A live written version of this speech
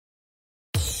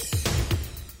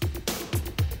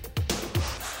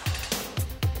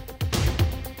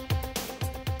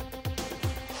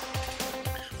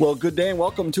Well, good day and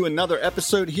welcome to another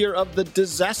episode here of the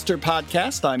Disaster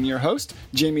Podcast. I'm your host,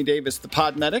 Jamie Davis, the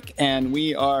Pod Medic, and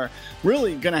we are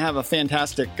really going to have a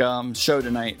fantastic show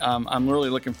tonight. I'm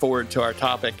really looking forward to our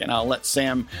topic, and I'll let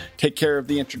Sam take care of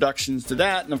the introductions to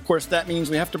that. And of course, that means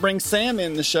we have to bring Sam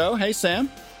in the show. Hey, Sam.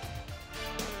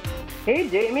 Hey,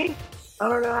 Jamie. I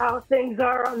don't know how things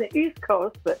are on the East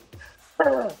Coast, but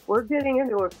we're getting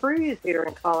into a freeze here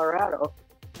in Colorado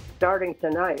starting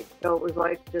tonight. So it was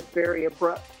like this very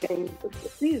abrupt change of the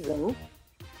season.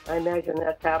 I imagine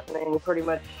that's happening pretty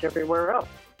much everywhere else.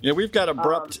 Yeah, we've got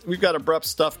abrupt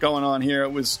stuff going on here.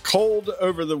 It was cold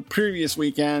over the previous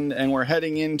weekend, and we're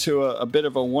heading into a bit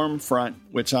of a warm front,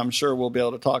 which I'm sure we'll be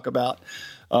able to talk about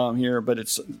here. But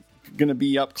it's going to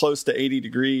be up close to 80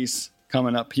 degrees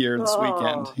coming up here this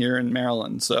weekend here in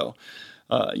Maryland. So,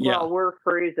 yeah. Well, we're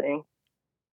freezing.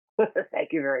 Thank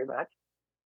you very much.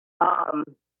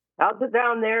 How's it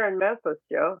down there in Memphis,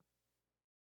 Joe?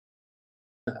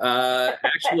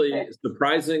 Actually,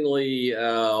 surprisingly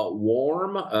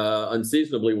warm,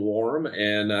 unseasonably warm,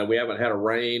 and we haven't had a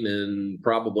rain in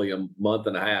probably a month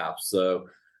and a half. So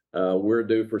we're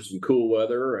due for some cool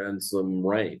weather and some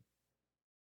rain.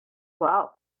 Wow.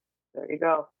 There you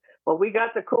go. Well, we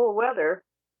got the cool weather.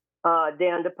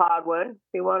 Dan DePodwin,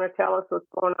 you want to tell us what's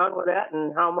going on with that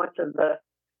and how much of the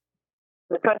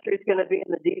country's going to be in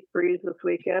the deep freeze this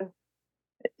weekend?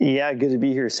 Yeah, good to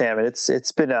be here, Sam. And it's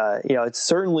been it's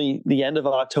certainly the end of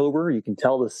October. You can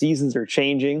tell the seasons are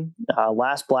changing.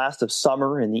 Last blast of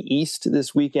summer in the east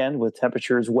this weekend with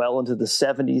temperatures well into the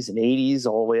 70s and 80s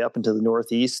all the way up into the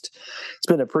northeast. It's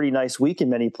been a pretty nice week in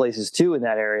many places too in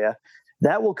that area.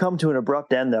 That will come to an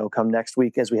abrupt end though come next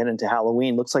week as we head into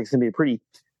Halloween. Looks like it's going to be a pretty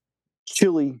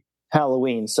chilly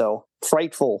Halloween, so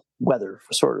frightful weather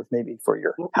for sort of maybe for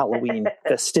your Halloween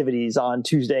festivities on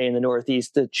Tuesday in the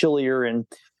Northeast. The chillier in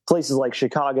places like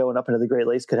Chicago and up into the Great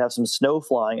Lakes could have some snow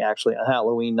flying actually on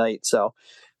Halloween night. So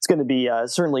it's going to be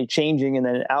certainly changing. And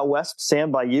then out west,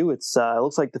 Sam, by you, it's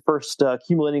looks like the first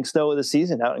accumulating snow of the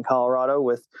season out in Colorado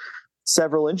with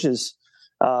several inches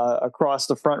across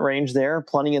the Front Range there,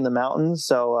 plenty in the mountains.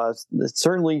 So it's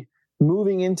certainly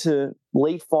moving into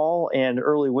late fall and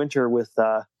early winter with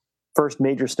first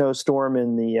major snowstorm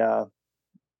in the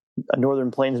Northern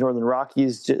Plains, Northern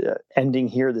Rockies ending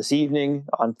here this evening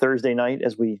on Thursday night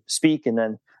as we speak. And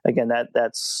then again,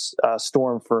 that's a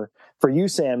storm for you,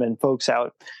 Sam, and folks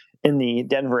out in the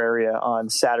Denver area on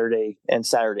Saturday and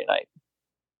Saturday night.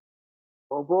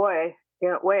 Oh boy,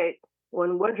 can't wait.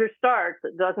 When winter starts,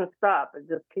 it doesn't stop. It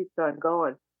just keeps on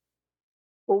going.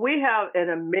 Well, we have an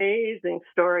amazing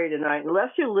story tonight. Unless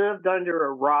you lived under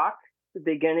a rock at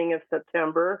the beginning of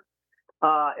September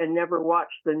and never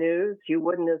watched the news, you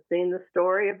wouldn't have seen the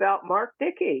story about Mark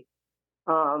Dickey.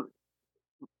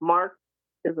 Mark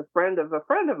is a friend of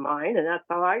mine, and that's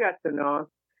how I got to know him.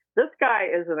 This guy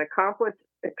is an accomplished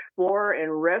explorer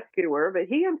and rescuer, but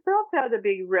he himself had to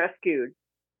be rescued.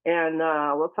 And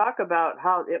we'll talk about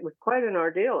how it was quite an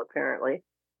ordeal, apparently.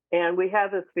 And we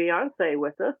have his fiancée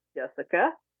with us,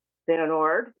 Jessica Van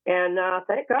Ord, and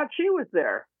thank God she was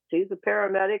there. She's a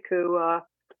paramedic who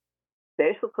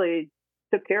basically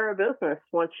took care of business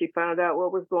once she found out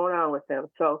what was going on with him.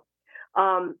 So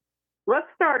let's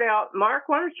start out. Mark,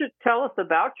 why don't you tell us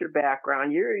about your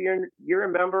background? You're a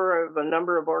member of a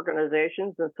number of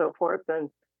organizations and so forth, and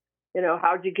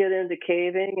how'd you get into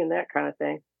caving and that kind of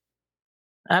thing?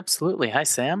 Absolutely. Hi,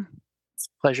 Sam. It's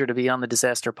a pleasure to be on the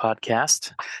Disaster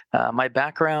Podcast. My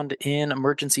background in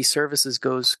emergency services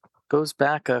goes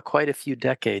back quite a few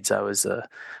decades. I was a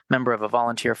member of a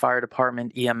volunteer fire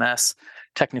department, EMS,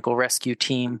 technical rescue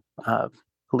team,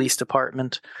 police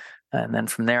department. And then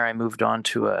from there, I moved on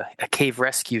to a cave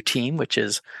rescue team, which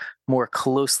is more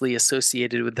closely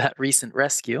associated with that recent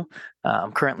rescue.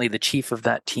 I'm currently the chief of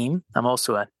that team. I'm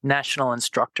also a national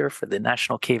instructor for the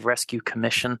National Cave Rescue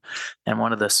Commission and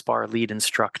one of the SPAR lead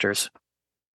instructors.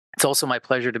 It's also my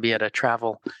pleasure to be able to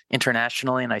travel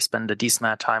internationally, and I spend a decent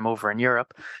amount of time over in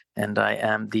Europe. And I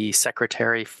am the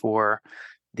secretary for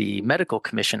the medical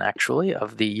commission, actually,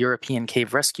 of the European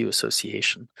Cave Rescue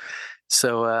Association.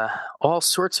 So all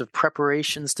sorts of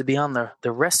preparations to be on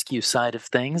the rescue side of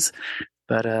things.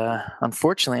 But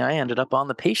unfortunately, I ended up on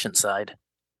the patient side.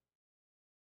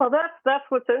 Well, that's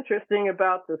what's interesting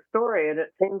about the story, and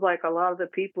it seems like a lot of the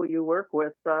people you work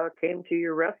with came to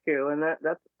your rescue, and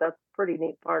that's a pretty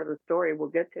neat part of the story we'll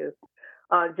get to.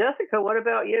 Jessica, what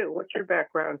about you? What's your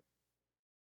background?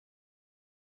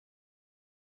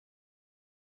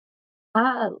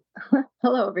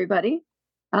 Hello, everybody.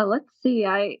 Let's see.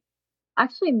 I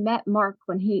actually met Mark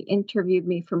when he interviewed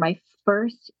me for my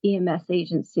first EMS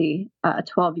agency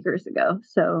 12 years ago.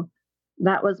 So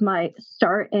that was my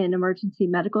start in emergency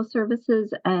medical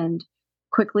services, and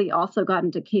quickly also got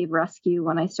into cave rescue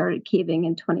when I started caving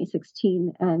in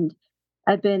 2016. And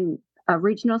I've been a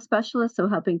regional specialist, so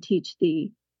helping teach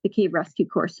the cave rescue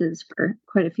courses for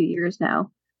quite a few years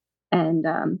now. And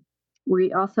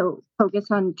we also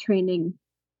focus on training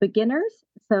beginners.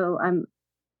 So I'm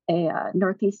a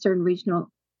Northeastern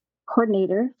regional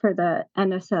coordinator for the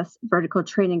NSS Vertical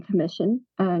Training Commission.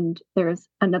 And there's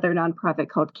another nonprofit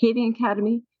called Caving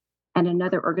Academy and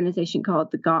another organization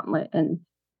called the Gauntlet. And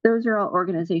those are all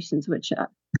organizations which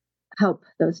help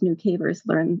those new cavers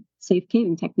learn safe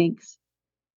caving techniques.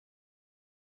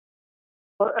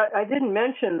 Well, I didn't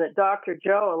mention that Dr.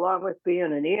 Joe, along with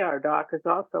being an ER doc, is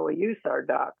also a USAR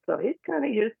doc. So he's kind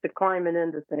of used to climbing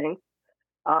into things,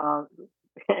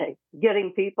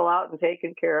 getting people out and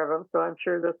taking care of them. So I'm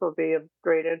sure this will be of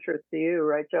great interest to you,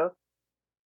 right, Joe?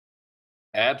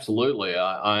 Absolutely.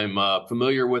 I'm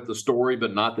familiar with the story,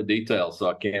 but not the details. So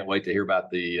I can't wait to hear about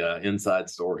the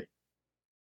inside story.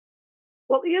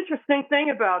 Well, the interesting thing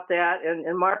about that,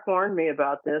 and Mark warned me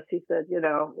about this, he said,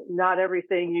 not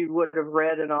everything you would have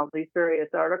read in all these various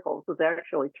articles was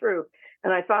actually true.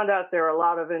 And I found out there are a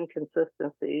lot of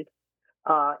inconsistencies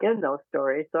in those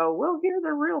stories. So we'll hear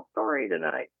the real story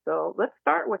tonight. So let's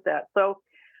start with that. So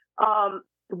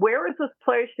where is this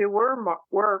place you were,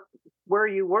 where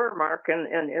you were, Mark,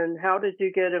 and how did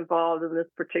you get involved in this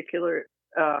particular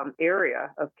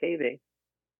area of caving?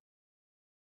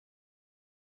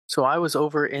 So I was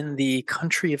over in the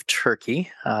country of Turkey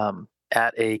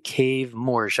at a cave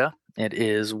Morca. It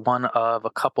is one of a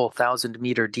couple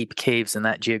 1,000-meter deep caves in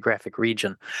that geographic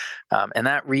region. And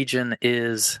that region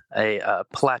is a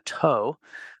plateau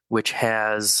which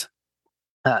has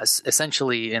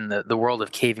essentially in the world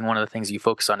of caving, one of the things you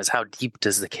focus on is how deep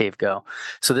does the cave go.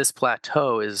 So this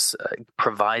plateau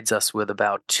provides us with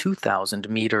about 2,000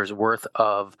 meters worth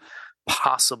of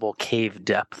possible cave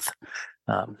depth.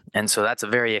 And so that's a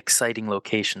very exciting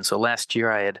location. So last year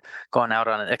I had gone out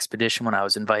on an expedition when I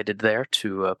was invited there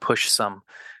to push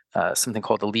something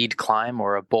called a lead climb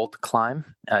or a bolt climb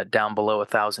down below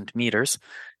 1,000 meters.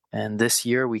 And this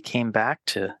year we came back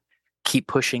to keep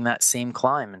pushing that same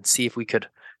climb and see if we could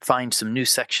find some new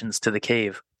sections to the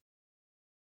cave.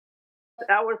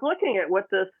 I was looking at what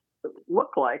this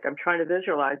looked like. I'm trying to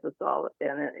visualize this all.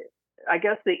 And I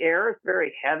guess the air is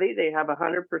very heavy. They have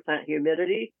 100%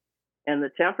 humidity. And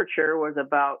the temperature was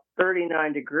about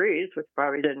 39 degrees, which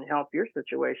probably didn't help your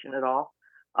situation at all.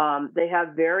 They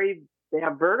have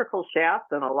vertical shafts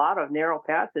and a lot of narrow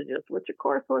passages, which of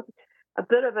course was a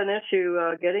bit of an issue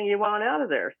getting you on out of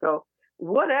there. So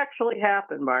what actually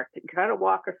happened, Mark? Kind of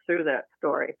walk us through that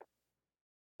story.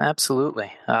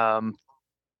 Absolutely.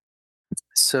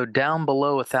 So down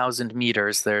below 1,000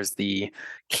 meters, there's the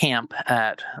camp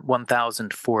at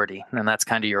 1,040, and that's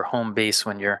kind of your home base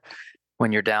when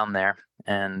you're down there.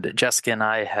 And Jessica and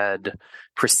I had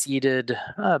proceeded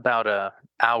about an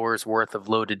hour's worth of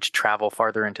loaded travel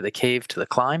farther into the cave to the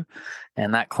climb.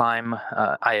 And that climb,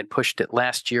 I had pushed it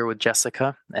last year with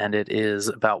Jessica, and it is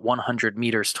about 100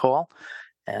 meters tall.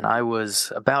 And I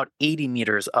was about 80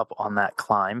 meters up on that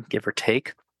climb, give or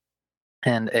take.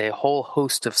 And a whole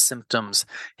host of symptoms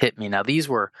hit me. Now, these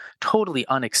were totally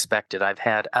unexpected. I've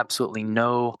had absolutely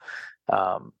no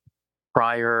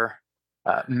prior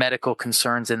medical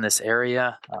concerns in this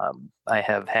area. I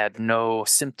have had no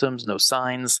symptoms, no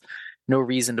signs, no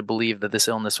reason to believe that this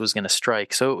illness was going to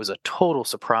strike. So it was a total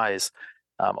surprise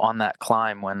on that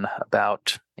climb when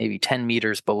about maybe 10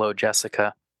 meters below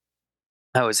Jessica,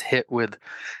 I was hit with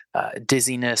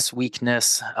dizziness,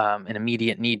 weakness, an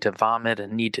immediate need to vomit,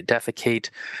 and need to defecate.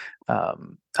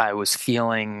 I was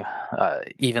feeling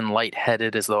even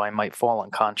lightheaded, as though I might fall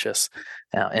unconscious.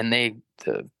 And they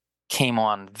came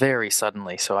on very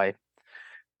suddenly. So I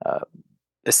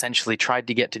essentially tried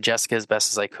to get to Jessica as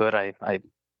best as I could.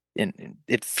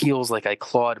 It feels like I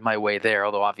clawed my way there,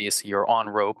 although obviously you're on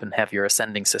rope and have your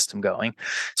ascending system going.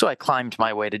 So I climbed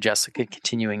my way to Jessica,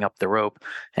 continuing up the rope,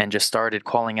 and just started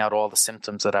calling out all the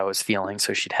symptoms that I was feeling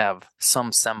so she'd have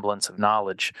some semblance of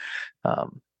knowledge.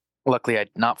 Luckily, I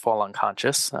did not fall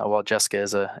unconscious, while Jessica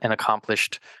is an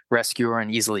accomplished rescuer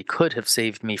and easily could have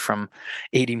saved me from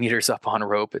 80 meters up on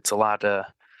rope. It's a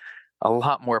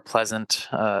lot more pleasant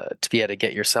to be able to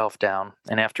get yourself down.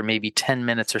 And after maybe 10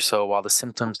 minutes or so, while the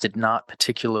symptoms did not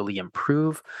particularly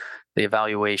improve, the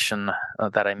evaluation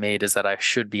that I made is that I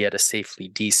should be able to safely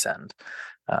descend.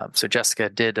 So Jessica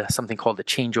did something called a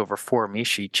changeover for me.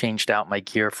 She changed out my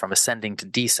gear from ascending to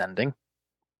descending.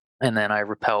 And then I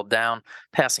rappelled down,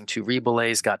 passing 2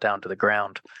 rebelays, got down to the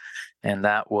ground. And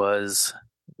that was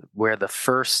where the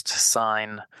first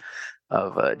sign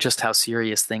just how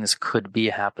serious things could be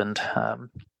happened.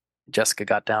 Jessica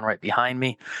got down right behind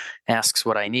me, asks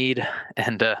what I need,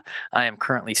 and I am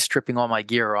currently stripping all my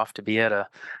gear off to be able to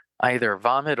either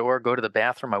vomit or go to the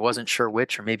bathroom. I wasn't sure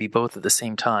which, or maybe both at the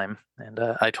same time. And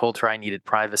I told her I needed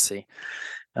privacy.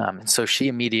 And so she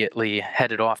immediately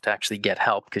headed off to actually get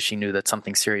help because she knew that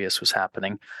something serious was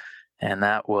happening. And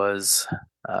that was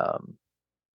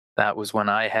when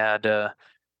I had a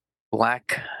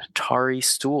black tarry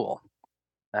stool.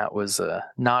 That was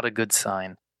not a good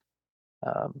sign.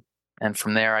 And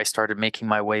from there, I started making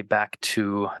my way back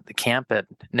to the camp at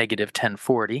negative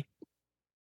 1040.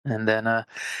 And then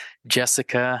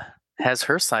Jessica has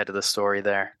her side of the story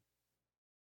there.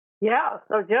 Yeah.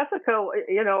 So, Jessica,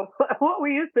 what were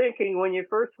you thinking when you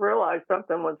first realized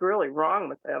something was really wrong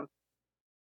with him?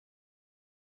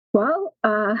 Well,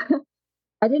 I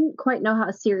didn't quite know how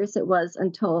serious it was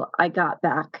until I got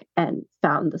back and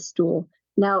found the stool.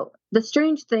 Now, the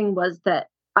strange thing was that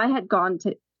I had gone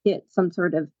to get some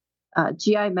sort of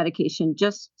GI medication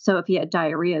just so if he had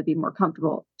diarrhea, it'd be more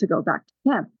comfortable to go back to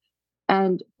camp.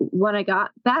 And when I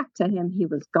got back to him, he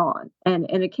was gone. And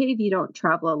in a cave, you don't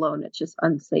travel alone. It's just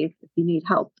unsafe. If you need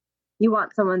help, you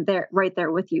want someone there, right there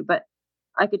with you. But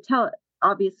I could tell,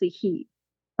 obviously, he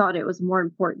thought it was more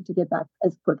important to get back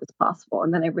as quick as possible.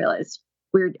 And then I realized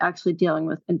we were actually dealing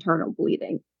with internal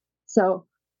bleeding. So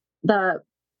the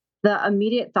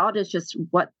immediate thought is just,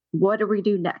 what do we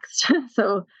do next?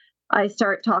 So I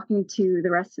start talking to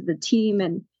the rest of the team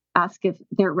and ask if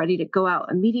they're ready to go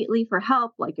out immediately for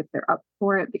help, like if they're up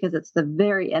for it, because it's the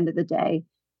very end of the day,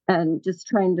 and just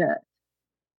trying to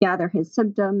gather his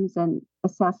symptoms and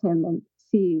assess him and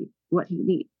see what he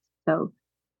needs. So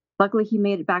luckily he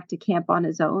made it back to camp on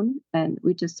his own, and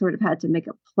we just sort of had to make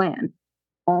a plan.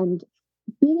 And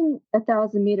being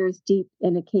 1,000 meters deep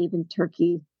in a cave in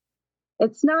Turkey,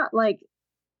 it's not like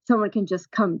someone can just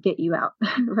come get you out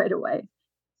right away.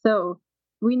 So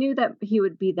we knew that he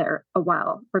would be there a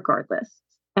while regardless.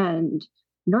 And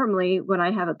normally when I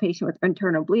have a patient with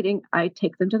internal bleeding, I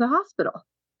take them to the hospital.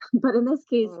 But in this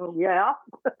case,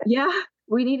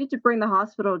 we needed to bring the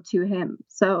hospital to him.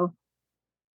 So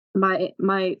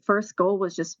my first goal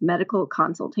was just medical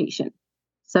consultation.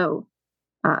 So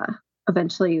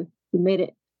eventually we made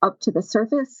it up to the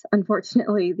surface.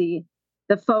 Unfortunately,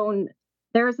 the phone,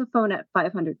 there is a phone at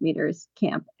 500 meters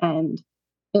camp, and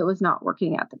it was not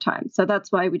working at the time. So that's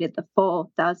why we did the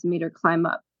full 1,000-meter climb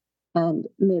up and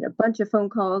made a bunch of phone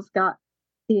calls, got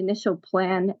the initial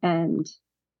plan, and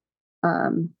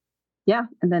and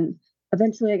then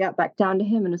eventually I got back down to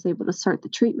him and was able to start the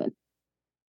treatment.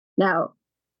 Now,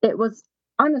 it was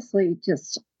honestly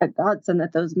just a godsend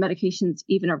that those medications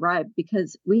even arrived,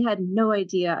 because we had no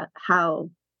idea how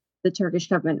the Turkish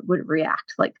government would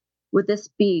react. Like, would this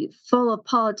be full of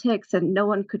politics and no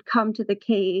one could come to the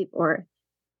cave, or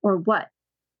what?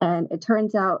 And it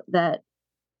turns out that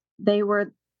they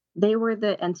were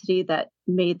the entity that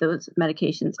made those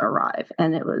medications arrive.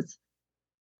 And it was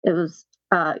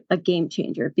a game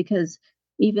changer, because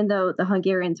even though the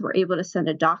Hungarians were able to send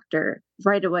a doctor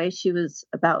right away, she was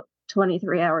about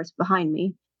 23 hours behind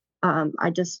me. I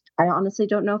honestly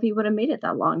don't know if he would have made it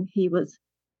that long. He was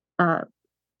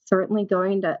certainly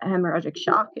going to hemorrhagic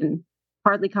shock and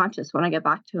hardly conscious when I get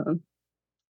back to him.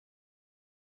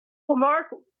 Well, Mark,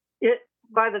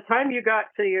 by the time you got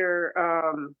to your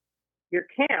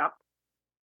camp,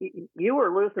 you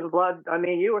were losing blood. I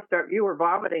mean, you were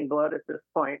vomiting blood at this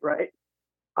point, right?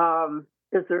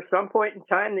 Is there some point in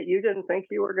time that you didn't think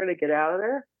you were going to get out of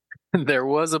there? There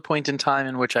was a point in time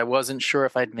in which I wasn't sure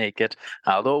if I'd make it,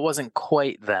 although it wasn't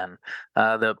quite then.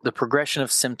 The progression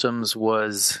of symptoms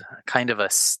was kind of a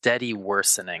steady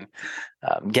worsening.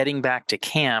 Getting back to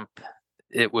camp,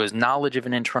 it was knowledge of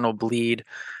an internal bleed,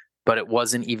 but it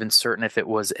wasn't even certain if it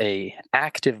was a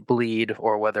active bleed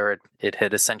or whether it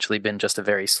had essentially been just a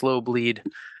very slow bleed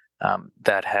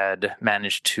that had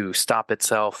managed to stop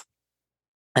itself.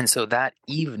 And so that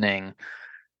evening,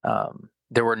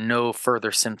 there were no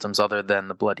further symptoms other than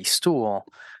the bloody stool.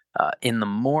 In the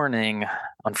morning,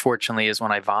 unfortunately, is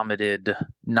when I vomited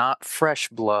not fresh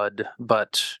blood,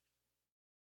 but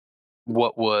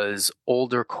what was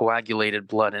older coagulated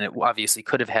blood, and it obviously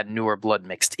could have had newer blood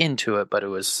mixed into it, but it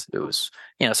was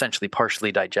essentially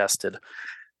partially digested.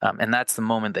 And that's the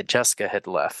moment that Jessica had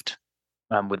left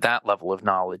with that level of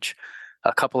knowledge.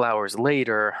 A couple hours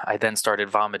later, I then started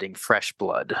vomiting fresh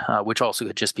blood, which also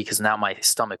could just because now my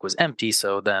stomach was empty,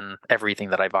 so then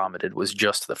everything that I vomited was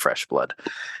just the fresh blood.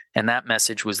 And that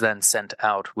message was then sent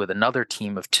out with another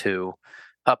team of 2,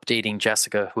 updating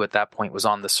Jessica, who at that point was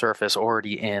on the surface,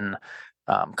 already in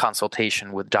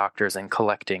consultation with doctors and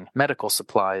collecting medical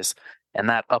supplies, and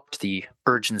that upped the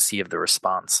urgency of the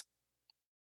response.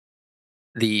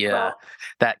 That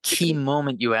key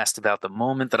moment you asked about, the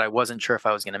moment that I wasn't sure if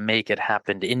I was going to make it,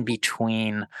 happened in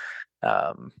between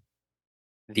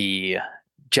the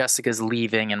Jessica's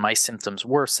leaving and my symptoms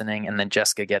worsening, and then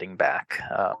Jessica getting back.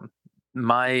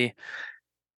 My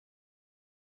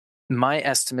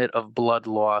estimate of blood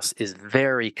loss is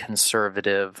very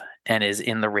conservative and is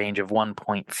in the range of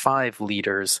 1.5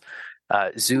 liters.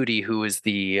 Zudi, who is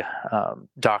the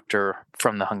doctor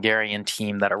from the Hungarian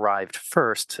team that arrived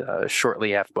first, not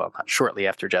shortly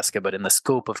after Jessica, but in the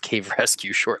scope of cave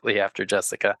rescue shortly after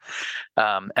Jessica,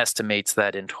 estimates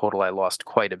that in total I lost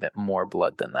quite a bit more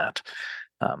blood than that.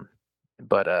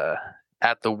 But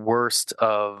at the worst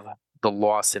of the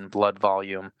loss in blood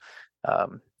volume,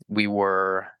 we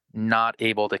were not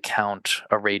able to count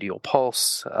a radial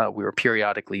pulse. We were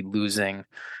periodically losing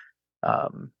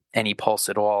any pulse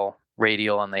at all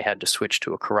radial, and they had to switch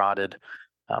to a carotid.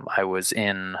 I was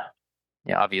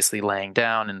obviously laying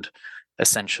down, and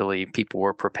essentially people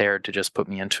were prepared to just put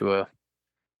me into a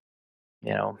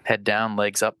head down,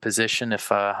 legs up position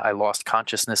if I lost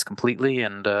consciousness completely,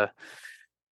 and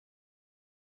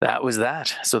that was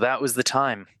that. So that was the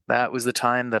time. That was the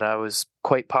time that I was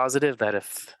quite positive that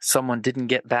if someone didn't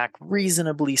get back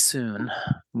reasonably soon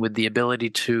with the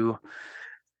ability to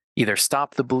either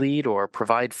stop the bleed or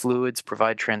provide fluids,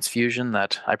 provide transfusion,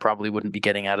 that I probably wouldn't be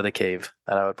getting out of the cave,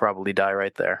 that I would probably die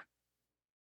right there.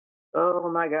 Oh,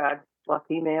 my God.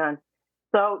 Lucky man.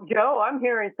 So, Joe, I'm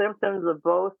hearing symptoms of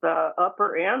both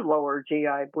upper and lower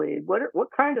GI bleed. What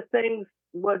kind of things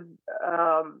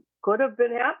could have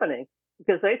been happening?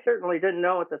 Because they certainly didn't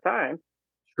know at the time.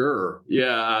 Sure.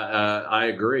 Yeah, I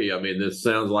agree. I mean, this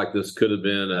sounds like this could have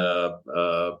been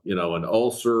an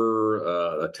ulcer,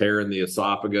 a tear in the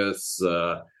esophagus,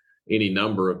 any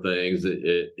number of things.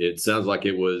 It sounds like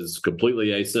it was completely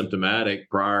asymptomatic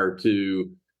prior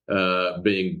to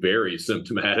being very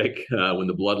symptomatic when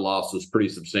the blood loss was pretty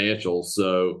substantial.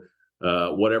 So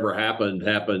whatever happened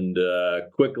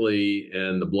quickly,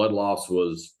 and the blood loss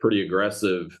was pretty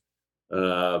aggressive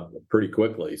pretty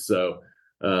quickly. So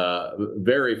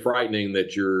very frightening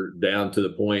that you're down to the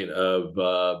point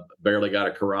of barely got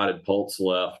a carotid pulse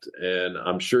left. And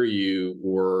I'm sure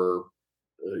your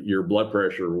blood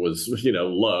pressure was,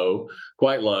 low,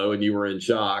 quite low, and you were in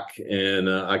shock. And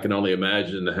I can only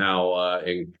imagine how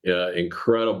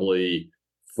incredibly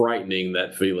frightening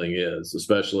that feeling is,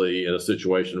 especially in a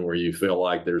situation where you feel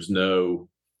like there's no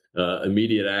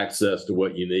immediate access to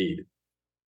what you need.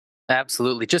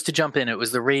 Absolutely. Just to jump in, it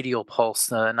was the radial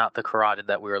pulse, not the carotid,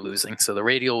 that we were losing. So the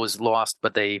radial was lost,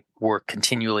 but they were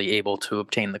continually able to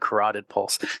obtain the carotid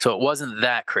pulse. So it wasn't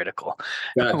that critical.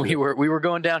 Gotcha. We were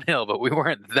going downhill, but we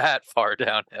weren't that far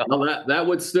downhill. Well, that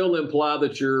would still imply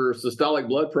that your systolic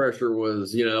blood pressure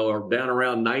was, down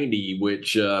around 90,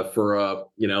 which for a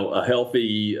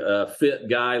healthy, fit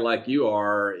guy like you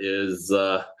are is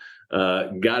got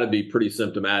to be pretty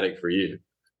symptomatic for you.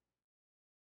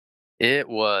 It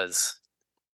was.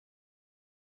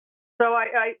 So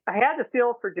I had to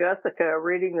feel for Jessica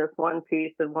reading this one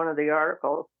piece in one of the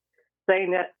articles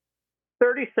saying that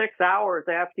 36 hours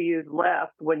after you'd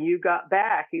left, when you got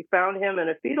back, you found him in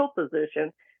a fetal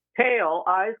position, pale,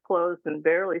 eyes closed, and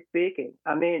barely speaking.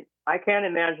 I mean, I can't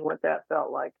imagine what that felt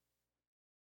like.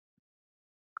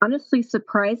 Honestly,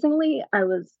 surprisingly, I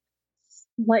was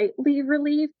slightly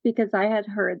relieved because I had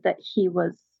heard that he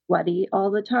was sweaty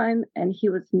all the time, and he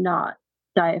was not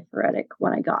diaphoretic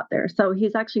when I got there. So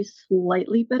he's actually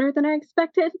slightly better than I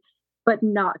expected, but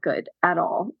not good at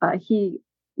all. He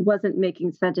wasn't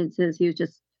making sentences. He was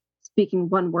just speaking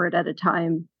one word at a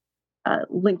time,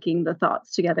 linking the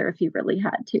thoughts together if he really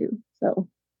had to. So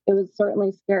it was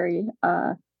certainly scary.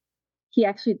 He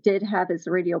actually did have his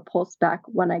radial pulse back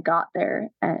when I got there,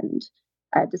 and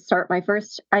I had to start my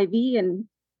first IV in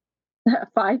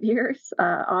 5 years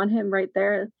on him right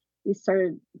there. He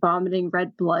started vomiting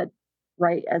red blood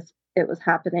right as it was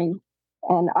happening.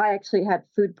 And I actually had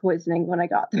food poisoning when I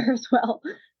got there as well.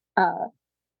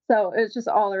 So it was just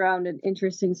all around an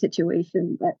interesting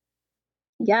situation. But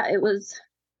yeah, it was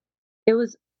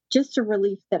just a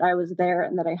relief that I was there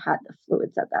and that I had the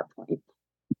fluids at that point.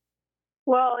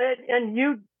 Well, and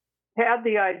you had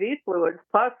the IV fluids,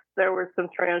 plus there were some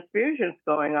transfusions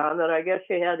going on that I guess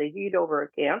you had to heat over a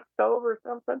camp stove or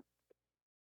something.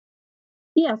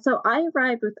 Yeah, so I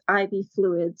arrived with IV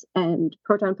fluids and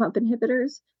proton pump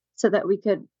inhibitors so that we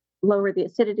could lower the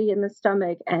acidity in the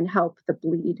stomach and help the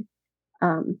bleed.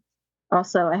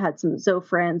 Also, I had some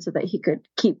Zofran so that he could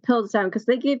keep pills down because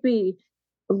they gave me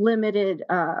limited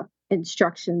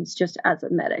instructions just as a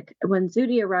medic. When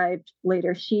Zudi arrived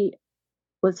later, she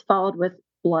was followed with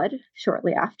blood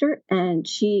shortly after, and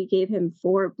she gave him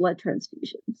 4 blood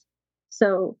transfusions.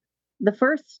 So the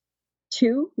first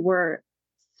 2 were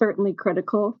certainly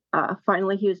critical.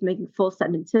 Finally, he was making full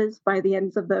sentences by the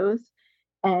ends of those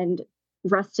and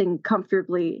resting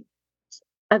comfortably,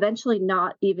 eventually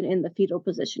not even in the fetal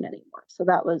position anymore. So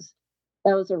that was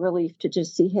a relief to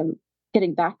just see him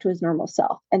getting back to his normal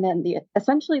self. And then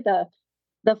essentially the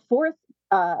 4th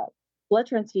blood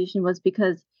transfusion was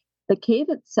because the cave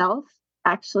itself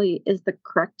actually is the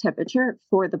correct temperature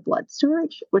for the blood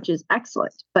storage, which is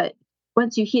excellent. But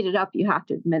once you heat it up, you have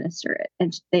to administer it.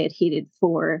 And they had heated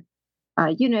 4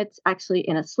 units actually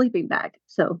in a sleeping bag.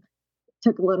 So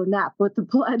took a little nap with the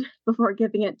blood before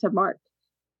giving it to Mark.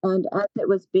 And as it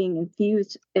was being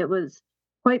infused, it was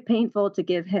quite painful to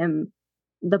give him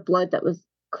the blood that was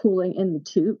cooling in the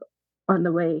tube on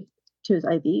the way to his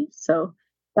IV. So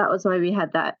that was why we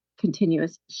had that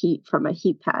continuous heat from a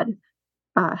heat pad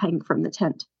hanging from the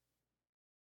tent.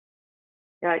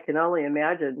 Yeah, I can only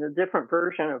imagine a different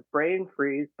version of brain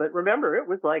freeze. But remember, it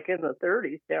was like in the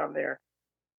 30s down there.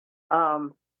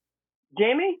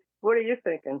 Jamie, what are you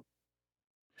thinking?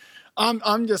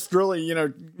 I'm just really,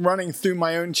 running through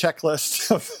my own checklist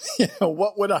of,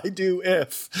 what would I do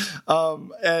if,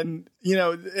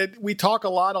 we talk a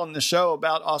lot on the show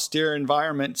about austere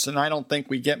environments, and I don't think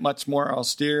we get much more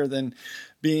austere than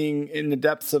being in the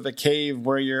depths of a cave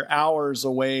where you're hours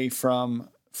away from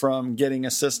getting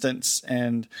assistance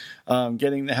and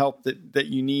getting the help that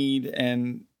you need,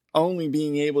 and only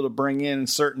being able to bring in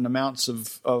certain amounts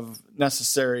of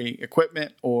necessary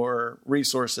equipment or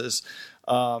resources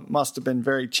must have been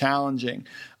very challenging.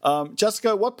 Jessica,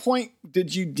 at what point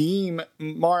did you deem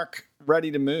Mark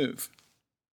ready to move?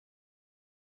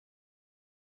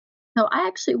 No, I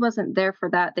actually wasn't there for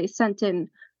that. They sent in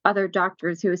other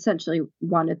doctors who essentially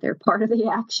wanted their part of the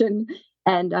action,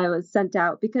 and I was sent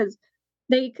out because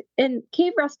in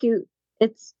cave rescue,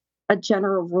 it's a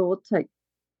general rule to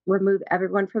remove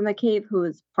everyone from the cave who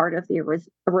is part of the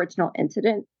original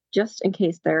incident, just in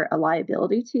case they're a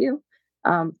liability to you.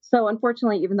 So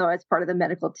unfortunately, even though I was part of the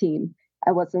medical team,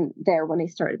 I wasn't there when he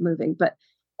started moving. But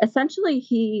essentially,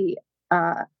 he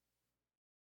had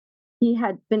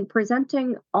been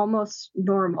presenting almost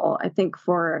normal, I think,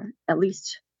 for at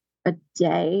least a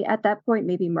day at that point.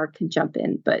 Maybe Mark can jump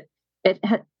in, but it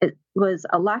was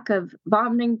a lack of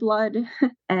vomiting blood,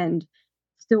 and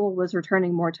stool was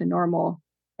returning more to normal.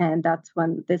 And that's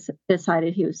when this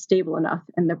decided he was stable enough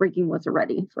and the rigging was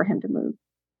ready for him to move.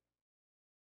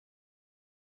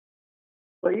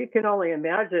 Well, you can only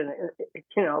imagine,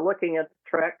 looking at the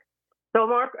trek. So,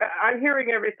 Mark, I'm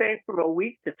hearing everything from a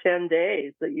week to 10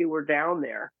 days that you were down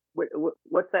there.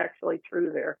 What's actually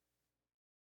true there?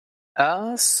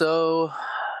 So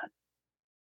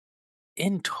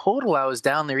in total, I was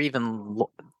down there even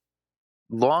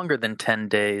longer than 10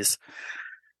 days.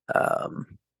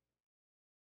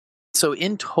 So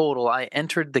in total, I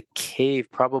entered the cave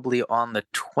probably on the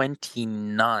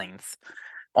 29th.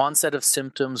 Onset of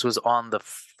symptoms was on the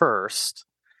 1st,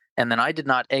 and then I did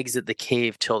not exit the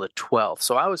cave till the 12th.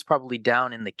 So I was probably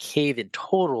down in the cave in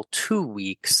total 2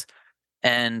 weeks,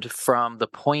 and from the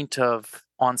point of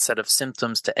onset of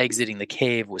symptoms to exiting the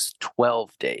cave was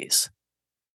 12 days.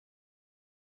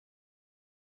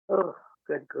 Oh,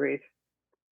 good grief.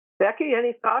 Becky,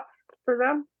 any thoughts for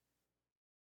them?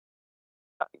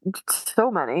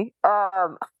 So many.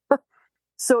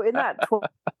 So in that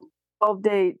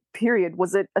 12-day period,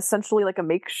 was it essentially like a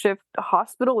makeshift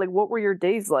hospital? Like, what were your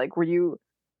days like? Were you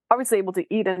obviously able to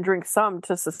eat and drink some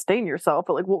to sustain yourself,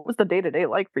 but like, what was the day-to-day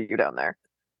like for you down there?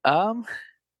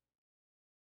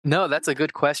 No, that's a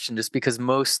good question, just because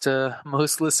most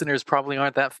listeners probably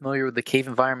aren't that familiar with the cave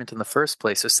environment in the first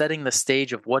place. So setting the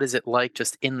stage of what is it like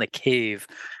just in the cave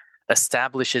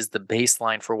establishes the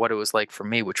baseline for what it was like for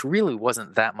me, which really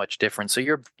wasn't that much different. So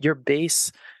your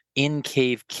base in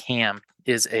cave camp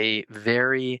is a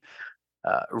very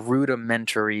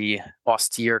rudimentary,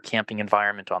 austere camping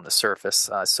environment on the surface.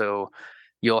 So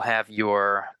you'll have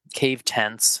your cave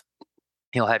tents,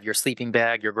 you'll have your sleeping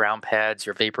bag, your ground pads,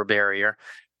 your vapor barrier.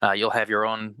 You'll have your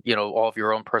own, all of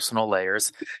your own personal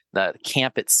layers. The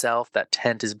camp itself, that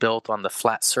tent is built on the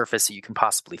flat surface that you can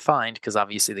possibly find, because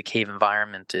obviously the cave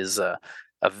environment is a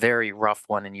very rough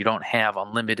one, and you don't have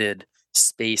unlimited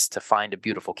space to find a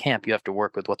beautiful camp. You have to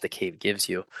work with what the cave gives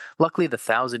you. Luckily, the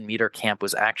 1,000-meter camp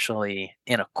was actually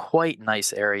in a quite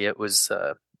nice area. It was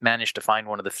managed to find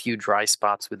one of the few dry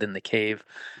spots within the cave.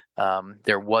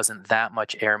 There wasn't that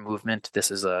much air movement. This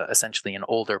is essentially an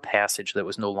older passage that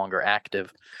was no longer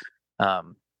active.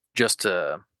 Just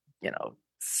to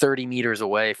 30 meters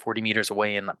away, 40 meters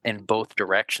away in both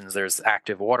directions. There's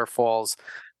active waterfalls,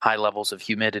 high levels of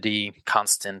humidity,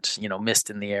 constant, mist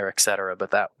in the air, etc.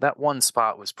 But that one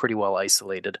spot was pretty well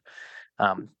isolated.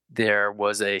 There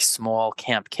was a small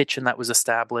camp kitchen that was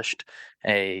established,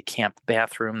 a camp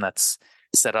bathroom that's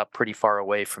set up pretty far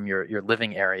away from your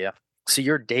living area. So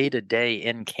your day-to-day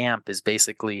in camp is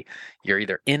basically you're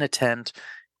either in a tent,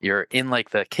 you're in like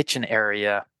the kitchen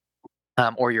area,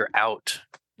 or you're out,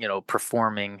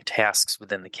 performing tasks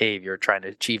within the cave. You're trying to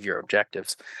achieve your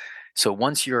objectives. So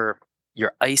once you're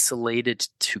isolated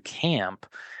to camp,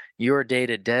 your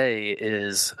day-to-day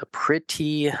is a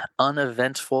pretty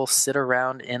uneventful sit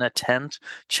around in a tent,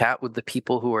 chat with the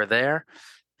people who are there,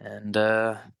 and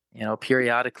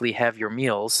periodically have your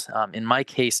meals. In my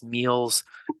case, meals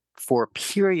for a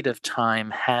period of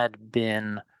time had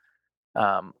been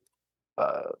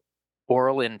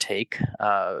oral intake,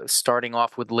 starting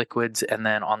off with liquids and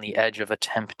then on the edge of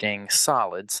attempting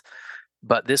solids.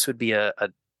 But this would be a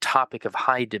topic of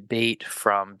high debate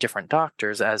from different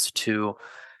doctors as to,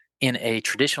 in a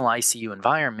traditional ICU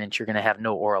environment, you're going to have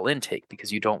no oral intake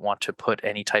because you don't want to put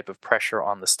any type of pressure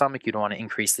on the stomach. You don't want to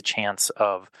increase the chance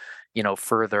of,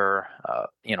 further,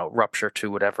 rupture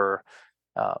to whatever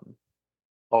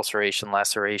ulceration,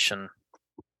 laceration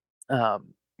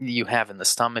you have in the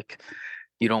stomach.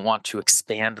 You don't want to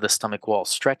expand the stomach walls,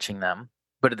 stretching them.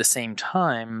 But at the same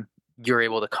time, you're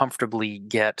able to comfortably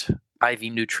get IV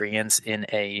nutrients in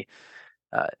a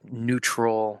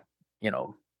neutral,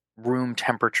 room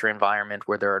temperature environment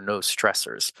where there are no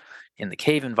stressors. In the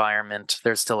cave environment,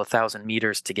 there's still 1,000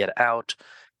 meters to get out.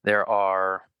 There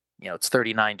are, it's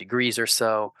 39 degrees or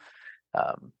so.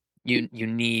 You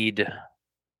need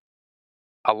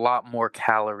a lot more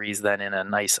calories than in a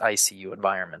nice ICU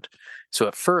environment. So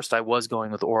at first I was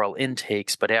going with oral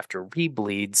intakes, but after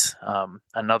rebleeds,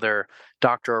 another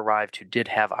doctor arrived who did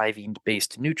have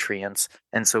IV-based nutrients,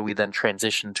 and so we then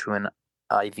transitioned to an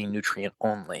IV nutrient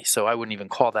only. So I wouldn't even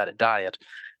call that a diet.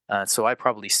 So I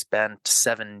probably spent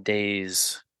 7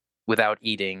 days without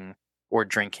eating or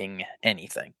drinking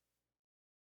anything.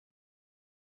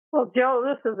 Well, Joe,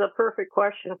 this is a perfect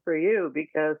question for you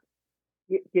because,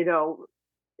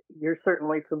 you're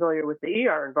certainly familiar with the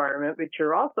ER environment, but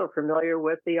you're also familiar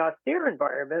with the austere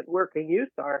environment working youth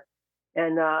are,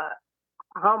 and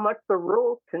how much the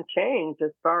rules can change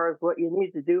as far as what you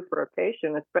need to do for a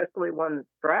patient, especially one that's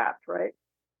strapped, right?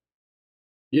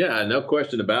 Yeah, no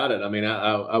question about it. I mean,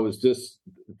 I was just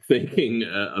thinking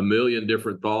a million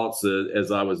different thoughts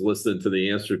as I was listening to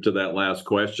the answer to that last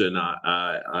question.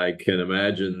 I can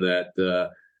imagine that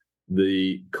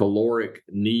the caloric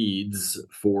needs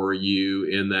for you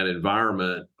in that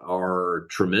environment are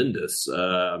tremendous.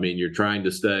 I mean, you're trying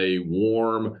to stay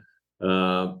warm.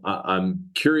 I'm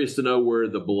curious to know where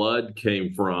the blood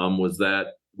came from. Was that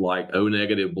like O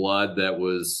negative blood that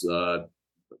was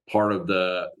part of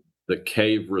the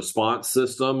cave response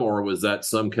system, or was that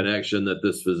some connection that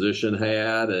this physician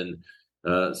had, and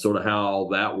sort of how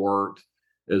that worked,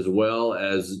 as well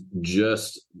as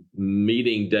just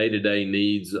meeting day-to-day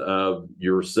needs of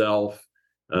yourself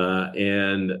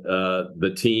and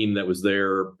the team that was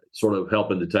there sort of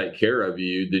helping to take care of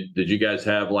you? Did you guys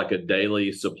have like a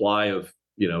daily supply of,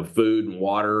 food and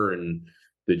water, and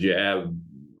did you have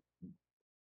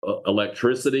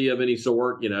electricity of any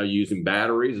sort, using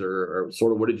batteries, or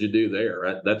sort of what did you do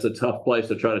there? That's a tough place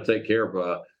to try to take care of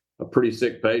a pretty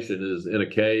sick patient, is in a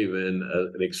cave in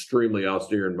an extremely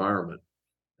austere environment.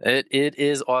 It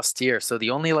is austere. So the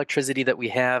only electricity that we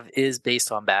have is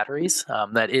based on batteries.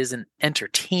 That is an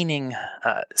entertaining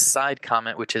side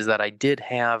comment, which is that I did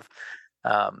have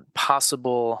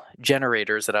possible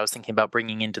generators that I was thinking about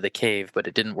bringing into the cave, but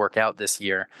it didn't work out this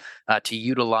year, to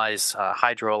utilize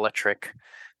hydroelectric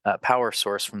power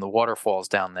source from the waterfalls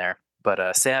down there.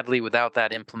 But sadly, without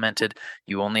that implemented,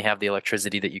 you only have the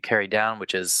electricity that you carry down,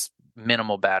 which is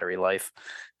minimal battery life.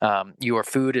 Your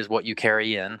food is what you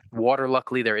carry in. Water,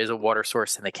 luckily, there is a water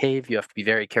source in the cave. You have to be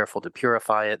very careful to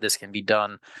purify it. This can be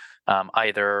done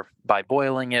either by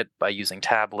boiling it, by using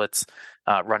tablets,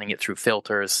 running it through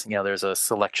filters. There's a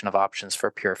selection of options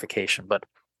for purification, but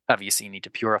obviously you need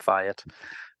to purify it.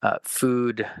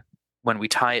 Food, when we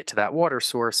tie it to that water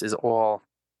source, is all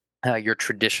your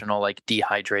traditional, like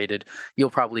dehydrated. You'll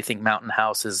probably think Mountain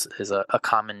House is a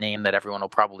common name that everyone will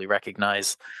probably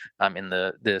recognize in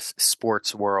this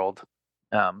sports world.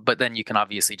 But then you can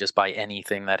obviously just buy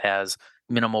anything that has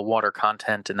minimal water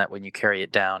content, and that when you carry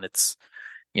it down, it's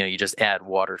you just add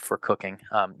water for cooking.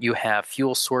 You have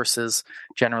fuel sources,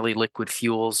 generally liquid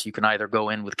fuels. You can either go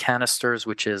in with canisters,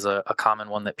 which is a common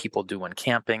one that people do when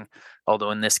camping,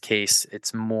 although in this case,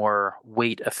 it's more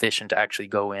weight efficient to actually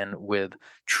go in with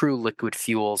true liquid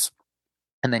fuels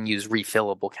and then use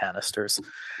refillable canisters.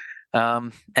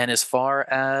 And as far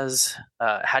as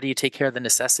how do you take care of the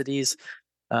necessities,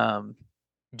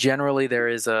 generally there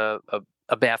is a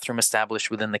bathroom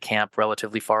established within the camp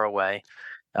relatively far away.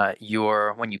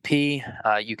 When you pee,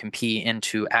 you can pee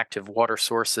into active water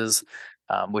sources,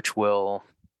 which will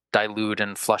dilute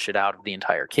and flush it out of the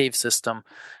entire cave system.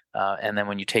 And then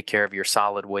when you take care of your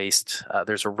solid waste,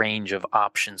 there's a range of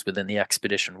options within the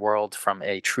expedition world, from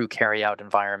a true carry-out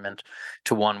environment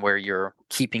to one where you're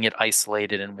keeping it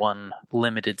isolated in one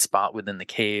limited spot within the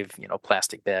cave,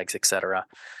 plastic bags, etc.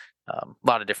 A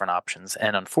lot of different options.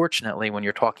 And unfortunately, when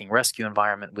you're talking rescue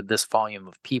environment with this volume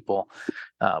of people,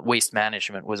 waste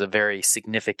management was a very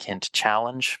significant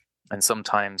challenge. And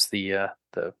sometimes the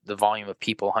volume of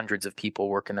people, hundreds of people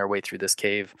working their way through this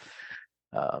cave,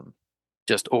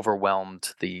 just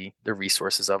overwhelmed the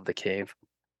resources of the cave.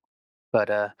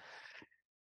 But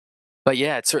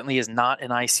yeah, it certainly is not an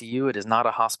ICU. It is not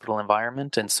a hospital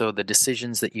environment. And so the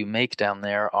decisions that you make down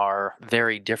there are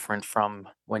very different from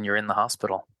when you're in the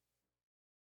hospital.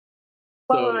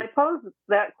 Well, and I pose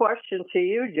that question to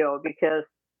you, Joe, because,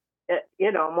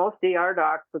 most ER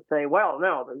docs would say, well,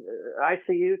 no, the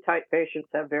ICU-type patients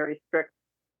have very strict,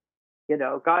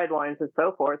 guidelines and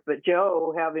so forth. But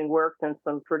Joe, having worked in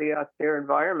some pretty austere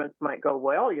environments, might go,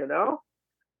 well,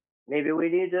 maybe we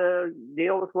need to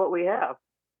deal with what we have.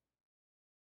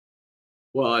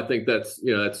 Well, I think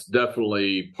that's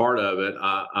definitely part of it.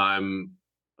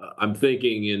 I'm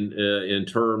thinking in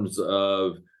terms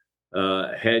of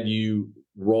had you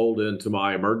rolled into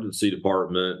my emergency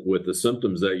department with the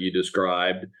symptoms that you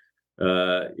described,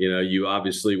 you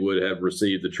obviously would have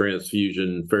received the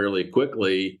transfusion fairly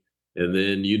quickly, and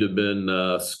then you'd have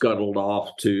been scuttled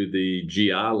off to the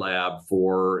GI lab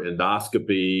for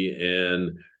endoscopy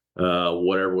and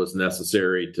whatever was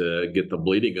necessary to get the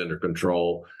bleeding under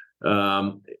control.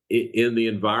 In the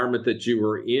environment that you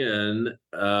were in,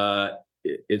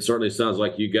 it certainly sounds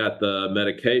like you got the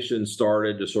medication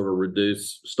started to sort of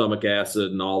reduce stomach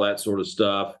acid and all that sort of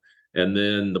stuff, and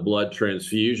then the blood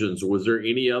transfusions. Was there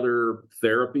any other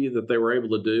therapy that they were able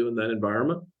to do in that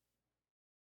environment?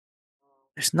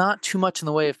 There's not too much in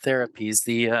the way of therapies.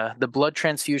 The blood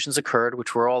transfusions occurred,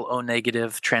 which were all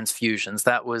O-negative transfusions.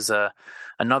 That was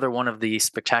another one of the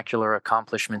spectacular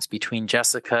accomplishments between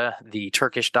Jessica, the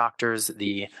Turkish doctors,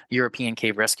 the European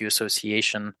Cave Rescue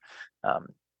Association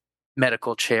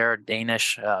medical chair,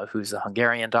 Danish, who's a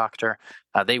Hungarian doctor.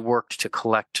 They worked to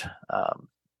collect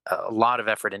a lot of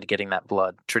effort into getting that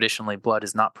blood. Traditionally, blood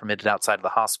is not permitted outside of the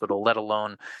hospital, let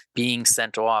alone being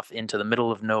sent off into the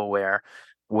middle of nowhere,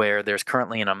 where there's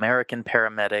currently an American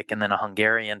paramedic and then a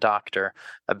Hungarian doctor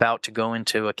about to go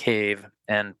into a cave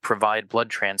and provide blood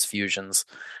transfusions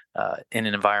in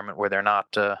an environment where they're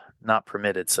not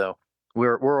permitted. So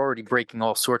we're already breaking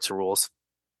all sorts of rules.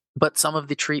 But some of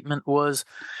the treatment was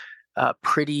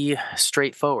pretty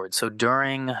straightforward. So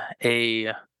during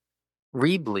a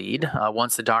rebleed,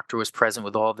 once the doctor was present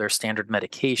with all of their standard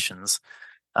medications,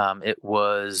 it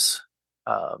was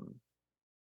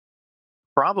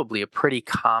probably a pretty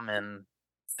common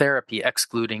therapy,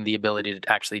 excluding the ability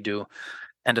to actually do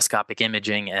endoscopic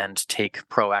imaging and take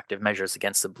proactive measures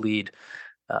against the bleed.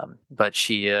 But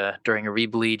she, during a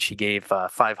rebleed, she gave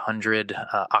 500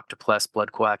 octopus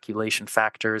blood coagulation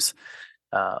factors,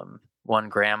 1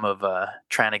 gram of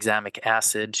tranexamic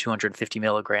acid, 250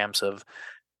 milligrams of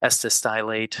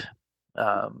estestylate.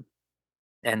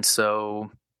 And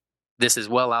so this is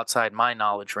well outside my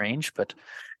knowledge range, but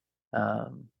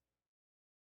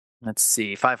let's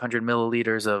see, 500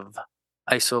 milliliters of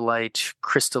isolite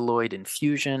crystalloid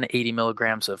infusion, 80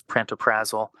 milligrams of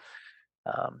pantoprazole,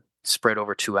 spread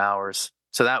over 2 hours.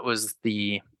 So that was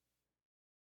the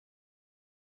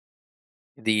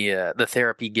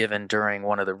therapy given during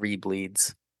one of the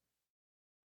rebleeds.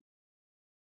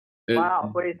 Wow,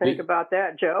 what do you think about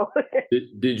that, Joe?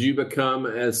 Did you become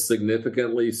as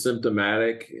significantly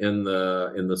symptomatic in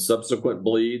the subsequent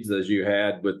bleeds as you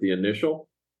had with the initial?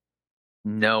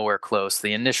 Nowhere close.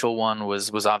 The initial one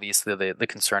was obviously the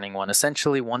concerning one.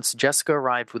 Essentially, once Jessica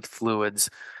arrived with fluids,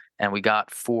 and we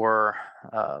got four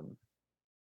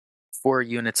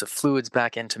units of fluids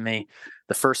back into me,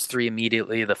 the first 3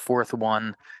 immediately. The fourth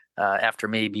one, after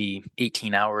maybe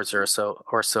 18 hours or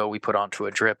so, we put onto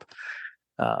a drip.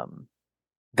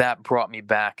 That brought me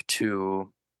back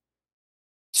to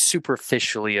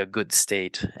superficially a good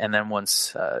state. And then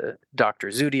once Dr.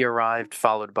 Zudi arrived,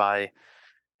 followed by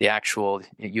the actual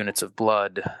units of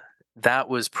blood, that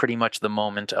was pretty much the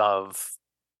moment of,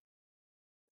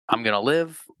 I'm going to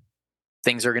live.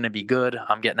 Things are going to be good.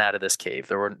 I'm getting out of this cave.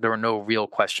 There were no real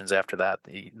questions after that.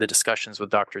 The discussions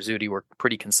with Dr. Zudi were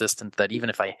pretty consistent that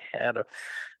even if I had a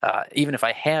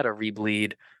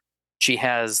rebleed, she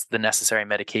has the necessary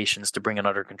medications to bring it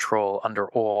under control under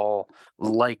all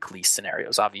likely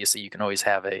scenarios. Obviously, you can always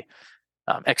have a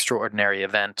extraordinary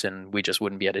event, and we just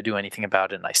wouldn't be able to do anything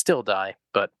about it, and I still die.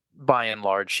 But by and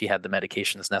large, she had the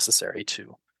medications necessary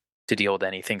to deal with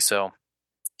anything. So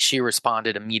she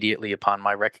responded immediately upon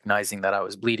my recognizing that I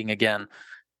was bleeding again.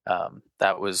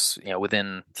 That was,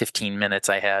 within 15 minutes,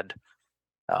 I had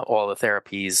all the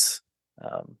therapies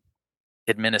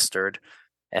administered,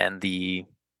 and the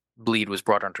bleed was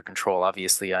brought under control.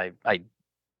 Obviously, I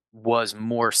was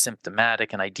more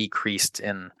symptomatic, and I decreased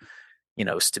in,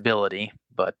 stability,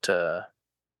 but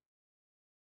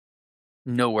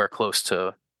nowhere close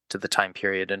to the time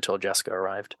period until Jessica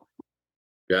arrived.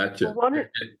 Gotcha. Well,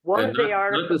 one of the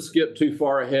articles. Not to skip too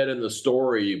far ahead in the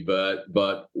story, but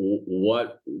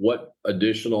what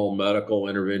additional medical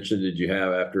intervention did you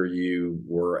have after you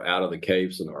were out of the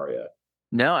cave scenario?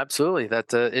 No, absolutely.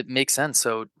 That it makes sense.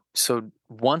 So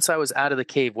once I was out of the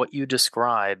cave, what you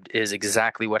described is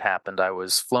exactly what happened. I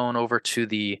was flown over to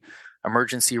the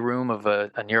emergency room of a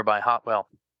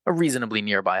reasonably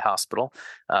nearby hospital.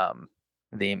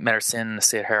 The Medicine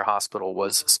Seher Hospital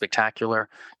was spectacular.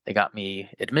 They got me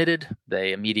admitted.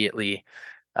 They immediately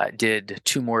did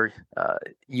 2 more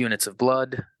units of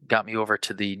blood, got me over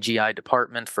to the GI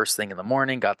department first thing in the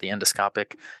morning, got the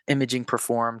endoscopic imaging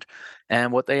performed.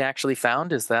 And what they actually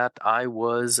found is that I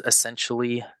was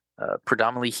essentially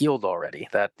predominantly healed already,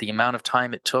 that the amount of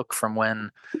time it took from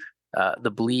when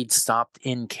the bleed stopped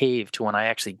in cave to when I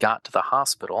actually got to the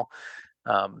hospital,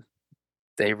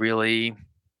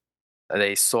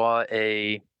 they saw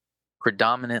a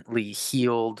predominantly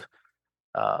healed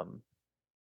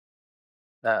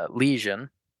lesion,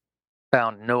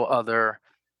 found no other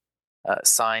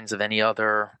signs of any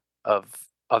other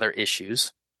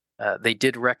issues. They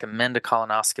did recommend a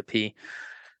colonoscopy,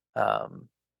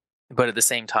 but at the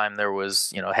same time, there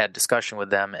was, had discussion with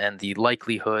them, and the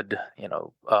likelihood,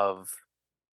 of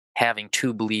having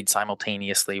 2 bleeds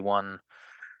simultaneously, one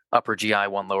upper GI,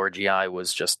 one lower GI,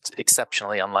 was just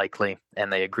exceptionally unlikely.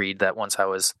 And they agreed that once I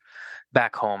was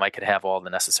back home, I could have all the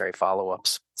necessary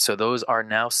follow-ups. So those are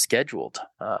now scheduled.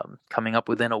 Coming up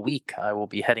within a week, I will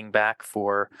be heading back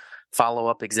for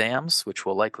follow-up exams, which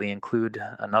will likely include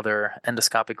another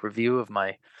endoscopic review of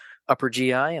my upper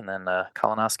GI and then a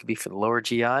colonoscopy for the lower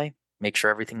GI. Make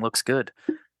sure everything looks good.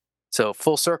 So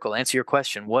full circle, answer your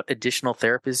question. What additional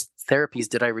therapies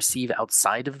did I receive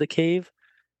outside of the cave?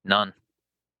 None.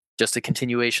 Just a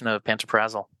continuation of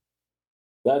pantoprazole.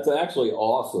 That's actually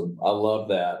awesome. I love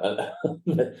that.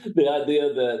 The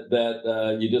idea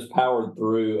that you just powered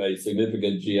through a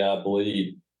significant GI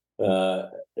bleed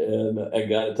and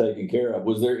got it taken care of.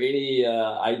 Was there any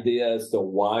idea as to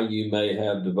why you may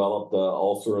have developed the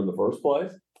ulcer in the first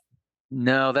place?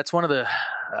 No, that's one of the,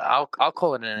 I'll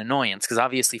call it an annoyance, because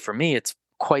obviously for me it's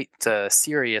quite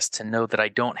serious to know that I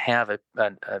don't have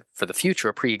for the future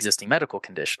a pre-existing medical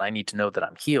condition. I need to know that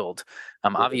I'm healed.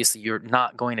 Obviously, you're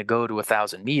not going to go to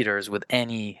 1,000 meters with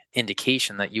any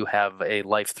indication that you have a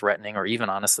life-threatening or even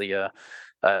honestly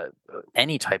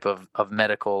any type of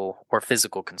medical or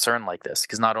physical concern like this,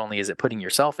 because not only is it putting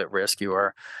yourself at risk, you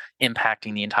are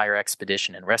impacting the entire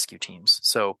expedition and rescue teams.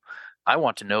 So I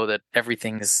want to know that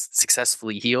everything's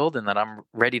successfully healed and that I'm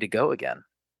ready to go again.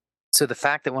 So the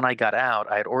fact that when I got out,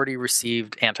 I had already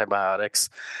received antibiotics,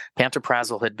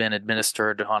 pantoprazole had been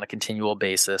administered on a continual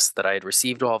basis, that I had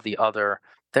received all of the other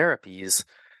therapies,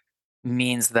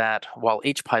 means that while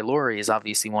H. pylori is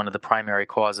obviously one of the primary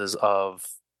causes of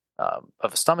a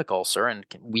stomach ulcer and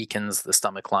weakens the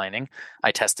stomach lining,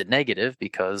 I tested negative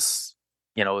because,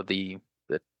 the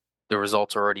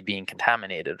results are already being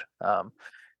contaminated.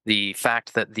 The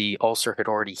fact that the ulcer had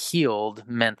already healed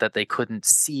meant that they couldn't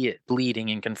see it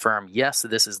bleeding and confirm, yes,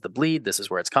 this is the bleed, this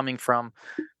is where it's coming from.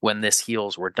 When this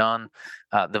heals, we're done.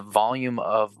 The volume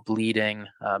of bleeding,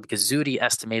 because Zudi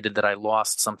estimated that I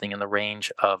lost something in the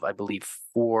range of, I believe,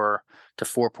 4 to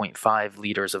 4.5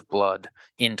 liters of blood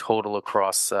in total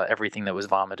across everything that was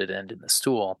vomited in the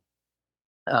stool.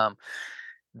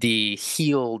 The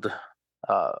healed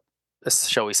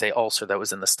shall we say, ulcer that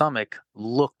was in the stomach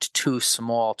looked too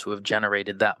small to have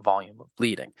generated that volume of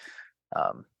bleeding.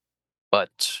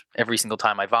 But every single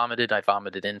time I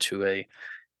vomited into a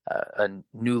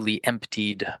newly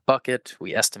emptied bucket.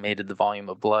 We estimated the volume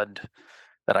of blood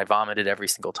that I vomited every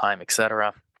single time,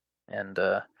 etc. And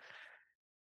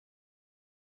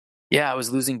Yeah, I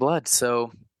was losing blood.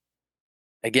 So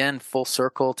again, full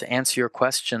circle to answer your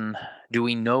question, do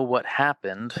we know what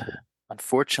happened?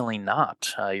 Unfortunately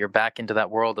not. You're back into that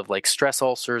world of like stress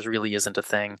ulcers really isn't a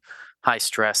thing. High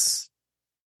stress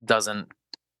doesn't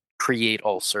create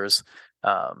ulcers.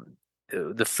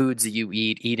 The foods that you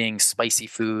eating spicy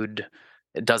food,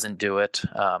 it doesn't do it.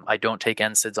 I don't take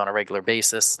NSAIDs on a regular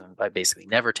basis. I basically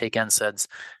never take NSAIDs.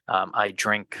 I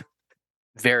drink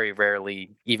very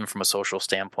rarely, even from a social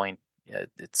standpoint.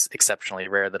 It's exceptionally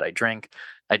rare that I drink.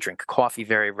 I drink coffee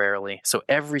very rarely. So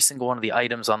every single one of the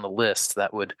items on the list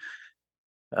that would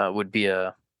be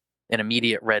an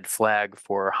immediate red flag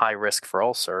for high risk for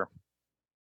ulcer,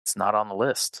 it's not on the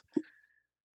list.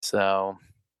 So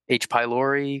H.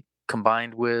 pylori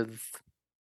combined with,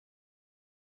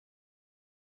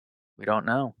 we don't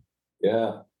know.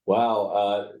 Yeah.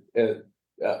 Wow.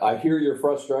 I hear your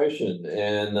frustration,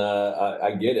 and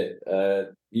I get it.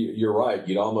 You're right.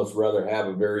 You'd almost rather have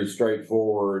a very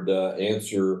straightforward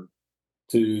answer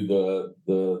to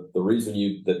the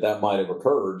reason that might have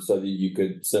occurred, so that you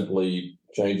could simply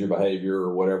change your behavior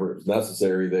or whatever is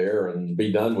necessary there and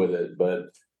be done with it.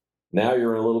 But now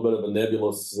you're in a little bit of a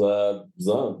nebulous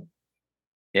zone.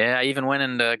 Yeah, I even went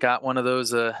and got one of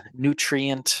those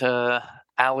nutrient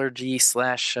allergy /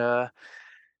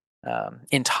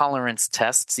 intolerance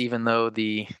tests, even though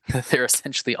they're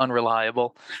essentially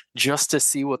unreliable, just to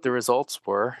see what the results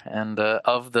were. And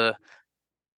of the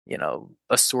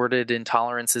assorted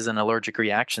intolerances and allergic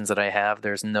reactions that I have,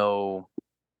 there's not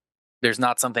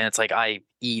something that's like I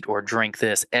eat or drink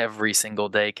this every single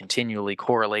day continually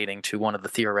correlating to one of the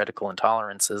theoretical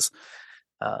intolerances.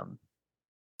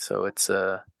 So it's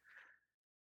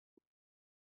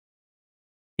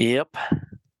yep.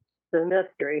 The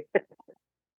mystery.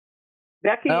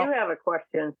 Becky, Well, you have a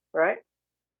question, right?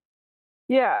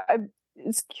 Yeah, I'm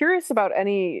curious about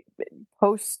any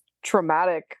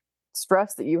post-traumatic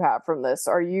stress that you have from this.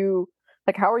 Are you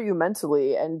how are you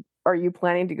mentally, and are you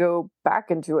planning to go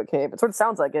back into a cave? It sort of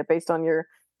sounds like it based on your,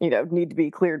 need to be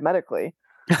cleared medically.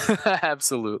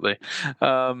 Absolutely.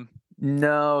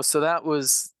 No, so that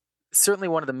was certainly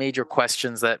one of the major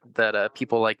questions that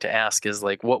people like to ask is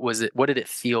like, what was it? What did it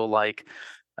feel like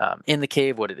in the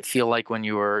cave? What did it feel like when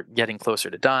you were getting closer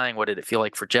to dying? What did it feel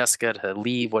like for Jessica to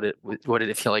leave? What did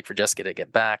it feel like for Jessica to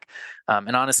get back?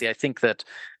 And honestly, I think that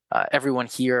everyone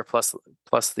here, plus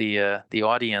the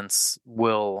audience,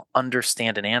 will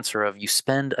understand an answer of you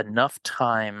spend enough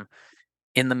time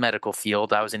in the medical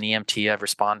field. I was an EMT. I've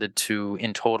responded to,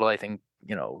 in total, I think,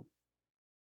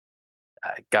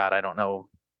 God, I don't know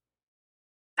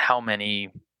how many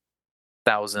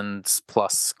thousands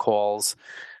plus calls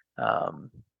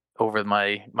over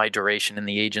my duration in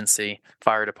the agency,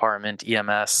 fire department,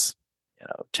 EMS,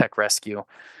 tech rescue,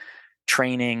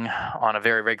 training on a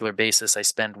very regular basis. I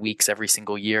spend weeks every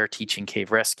single year teaching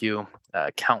cave rescue,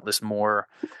 countless more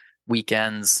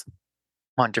weekends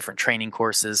on different training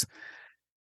courses.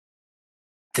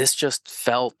 This just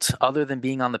felt, other than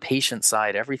being on the patient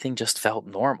side, everything just felt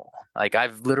normal. Like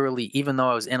I've literally, even though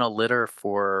I was in a litter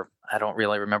for, I don't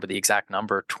really remember the exact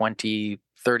number, 20,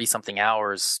 30 something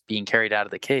hours being carried out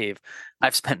of the cave,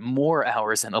 I've spent more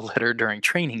hours in a litter during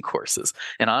training courses.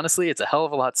 And honestly, it's a hell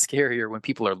of a lot scarier when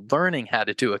people are learning how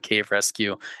to do a cave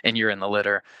rescue and you're in the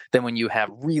litter than when you have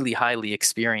really highly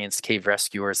experienced cave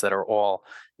rescuers that are all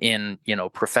in,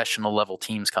 professional level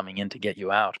teams coming in to get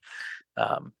you out.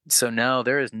 So no,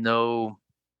 there is no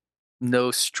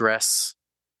stress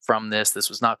from this. This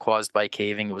was not caused by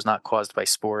caving. It was not caused by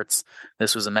sports.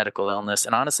 This was a medical illness.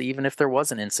 And honestly, even if there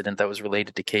was an incident that was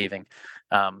related to caving,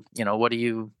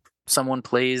 someone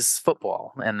plays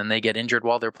football and then they get injured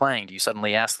while they're playing. Do you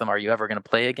suddenly ask them, are you ever going to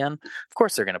play again? Of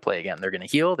course they're going to play again. They're going to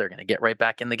heal. They're going to get right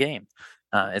back in the game.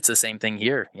 It's the same thing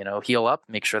here, heal up,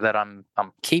 make sure that I'm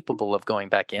capable of going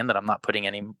back in, that I'm not putting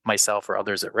any myself or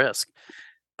others at risk,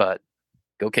 but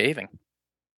go caving.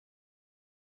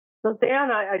 So, Dan,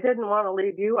 I didn't want to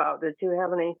leave you out. Did you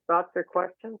have any thoughts or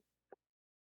questions?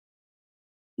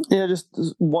 Yeah, just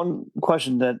one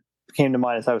question that came to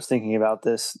mind as I was thinking about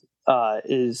this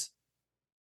is,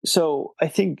 so I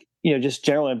think, just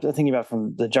generally, I'm thinking about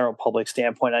from the general public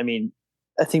standpoint. I mean,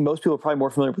 I think most people are probably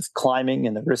more familiar with climbing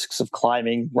and the risks of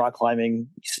climbing, rock climbing.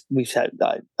 We've had,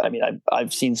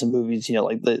 I've seen some movies,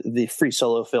 like the Free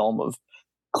Solo film of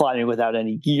climbing without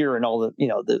any gear and all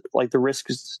the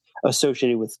risks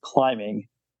associated with climbing.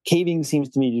 Caving seems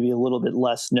to me to be a little bit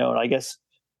less known. I guess,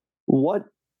 what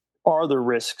are the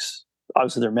risks?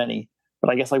 Obviously there are many, but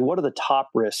I guess what are the top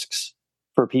risks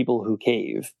for people who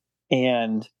cave?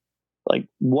 And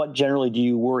what generally do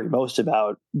you worry most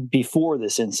about before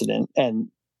this incident? And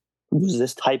was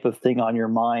this type of thing on your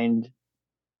mind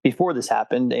before this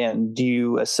happened, and do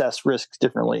you assess risks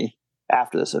differently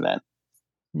after this event?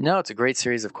 No, it's a great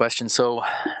series of questions. So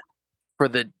for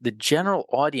the general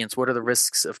audience, what are the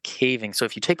risks of caving? So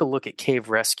if you take a look at cave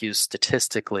rescues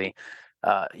statistically,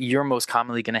 you're most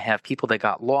commonly going to have people that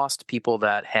got lost, people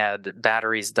that had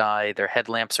batteries die, their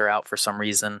headlamps are out for some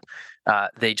reason.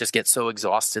 They just get so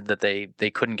exhausted that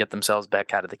they couldn't get themselves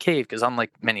back out of the cave, because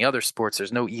unlike many other sports,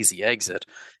 there's no easy exit.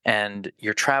 And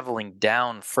you're traveling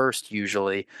down first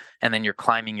usually, and then you're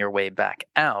climbing your way back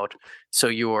out. So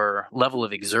your level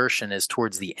of exertion is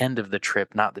towards the end of the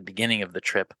trip, not the beginning of the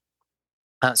trip.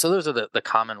 So those are the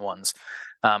common ones.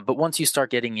 But once you start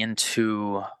getting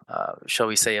into, shall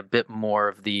we say, a bit more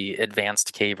of the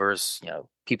advanced cavers,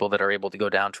 people that are able to go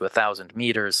down to 1,000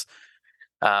 meters,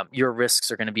 your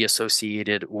risks are going to be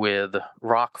associated with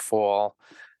rock fall,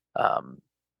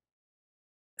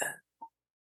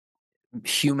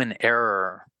 human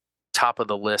error, top of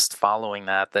the list following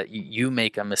that you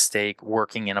make a mistake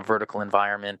working in a vertical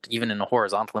environment, even in a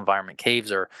horizontal environment.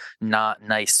 Caves are not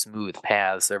nice, smooth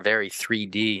paths. They're very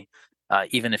 3D.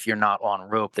 Even if you're not on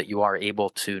rope, that you are able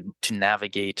to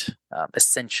navigate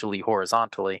essentially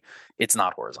horizontally, it's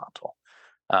not horizontal.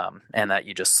 And that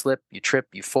you just slip, you trip,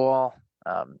 you fall,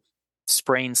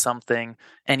 sprain something.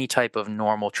 Any type of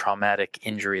normal traumatic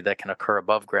injury that can occur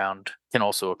above ground can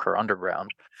also occur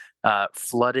underground.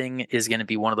 Flooding is going to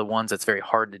be one of the ones that's very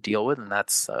hard to deal with, and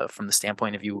that's from the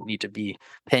standpoint of you need to be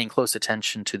paying close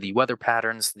attention to the weather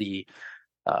patterns, the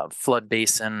flood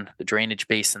basin, the drainage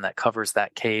basin that covers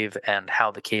that cave, and how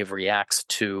the cave reacts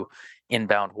to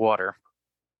inbound water.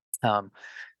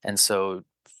 And so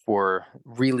for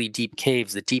really deep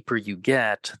caves, the deeper you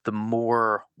get, the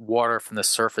more water from the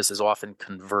surface is often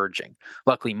converging.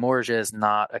 Luckily, Morca is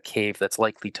not a cave that's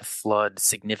likely to flood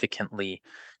significantly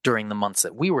during the months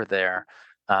that we were there.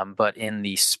 But in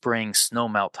the spring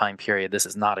snowmelt time period, this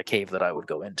is not a cave that I would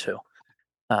go into.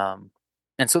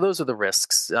 And so those are the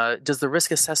risks. Does the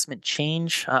risk assessment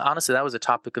change? Honestly, that was a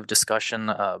topic of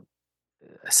discussion,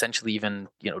 essentially even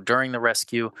during the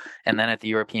rescue, and then at the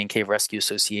European Cave Rescue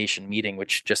Association meeting,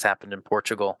 which just happened in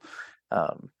Portugal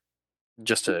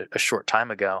just a short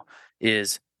time ago,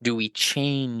 is do we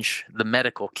change the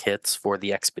medical kits for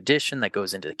the expedition that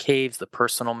goes into the caves, the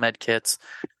personal med kits?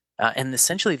 And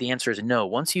essentially the answer is no.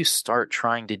 Once you start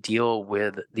trying to deal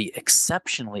with the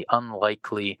exceptionally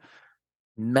unlikely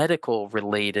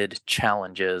medical-related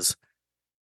challenges,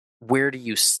 where do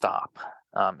you stop?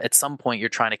 At some point, you're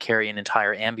trying to carry an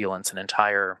entire ambulance, an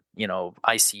entire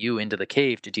ICU into the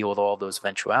cave to deal with all those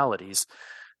eventualities.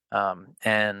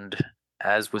 And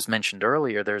as was mentioned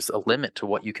earlier, there's a limit to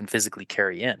what you can physically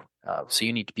carry in. So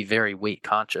you need to be very weight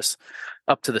conscious.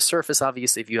 Up to the surface,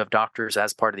 obviously, if you have doctors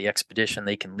as part of the expedition,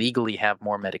 they can legally have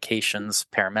more medications.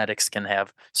 Paramedics can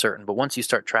have certain. But once you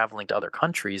start traveling to other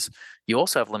countries, you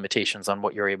also have limitations on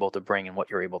what you're able to bring and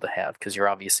what you're able to have, because you're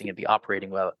obviously going to be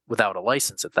operating without a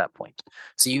license at that point.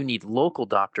 So you need local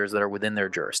doctors that are within their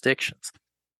jurisdictions.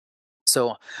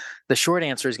 So the short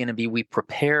answer is going to be we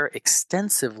prepare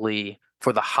extensively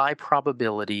for the high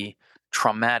probability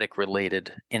traumatic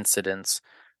related incidents.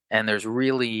 And there's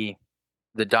really,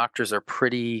 the doctors are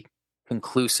pretty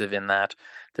conclusive in that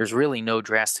there's really no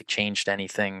drastic change to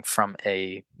anything from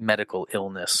a medical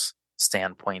illness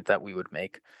standpoint that we would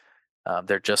make.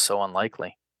 They're just so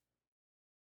unlikely.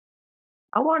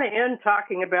 I want to end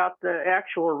talking about the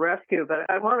actual rescue, but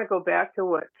I want to go back to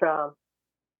what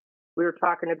we were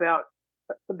talking about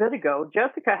a bit ago.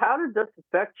 Jessica, how did this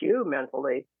affect you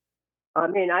mentally? I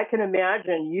mean, I can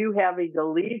imagine you having to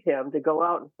leave him to go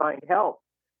out and find help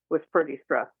was pretty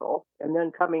stressful. And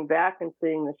then coming back and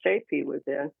seeing the shape he was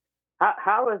in.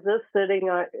 How is this sitting,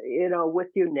 with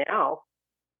you now?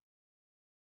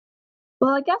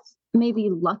 Well, I guess maybe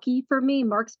lucky for me,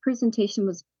 Mark's presentation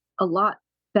was a lot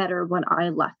better when I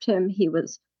left him. He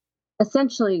was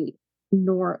essentially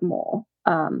normal.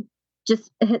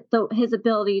 Just his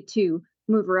ability to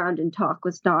move around and talk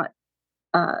was not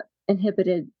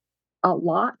inhibited a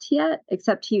lot yet,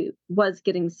 except he was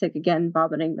getting sick again,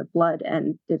 vomiting the blood,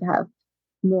 and did have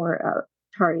more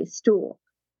tarry stool.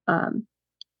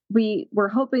 We were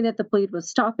hoping that the bleed was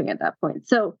stopping at that point.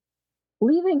 So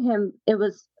leaving him, it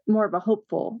was more of a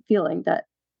hopeful feeling that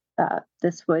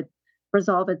this would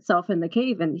resolve itself in the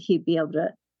cave and he'd be able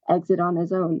to exit on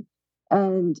his own.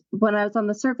 And when I was on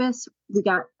the surface, we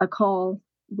got a call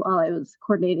while I was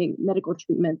coordinating medical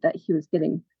treatment that he was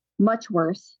getting much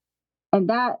worse. And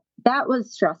that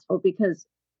was stressful, because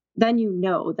then you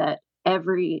know that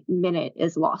every minute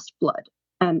is lost blood.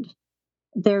 And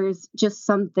there's just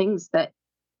some things that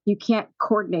you can't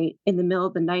coordinate in the middle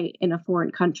of the night in a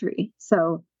foreign country.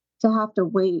 So to have to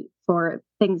wait for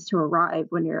things to arrive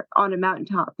when you're on a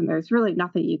mountaintop and there's really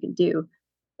nothing you can do.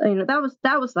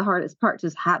 That was the hardest part,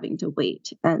 just having to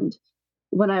wait. And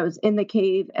when I was in the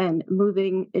cave and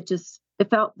moving, it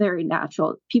felt very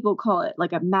natural. People call it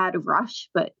like a mad rush,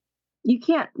 but you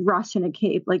can't rush in a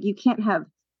cave. Like, you can't have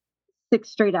 6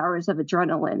 straight hours of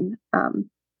adrenaline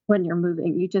when you're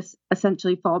moving. You just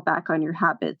essentially fall back on your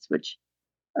habits, which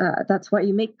that's why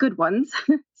you make good ones,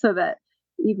 so that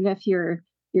even if you're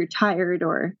tired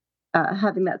or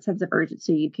having that sense of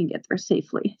urgency, you can get there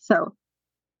safely. So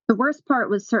the worst part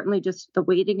was certainly just the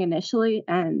waiting initially.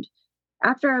 And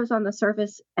after I was on the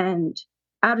surface and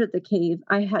out of the cave,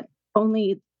 I had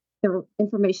only the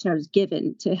information I was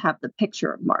given to have the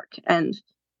picture of Mark. And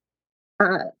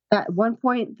at one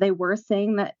point, they were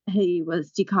saying that he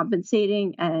was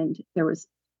decompensating, and there was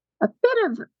a bit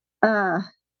of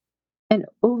an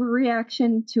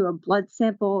overreaction to a blood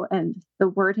sample, and the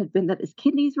word had been that his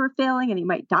kidneys were failing and he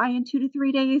might die in 2 to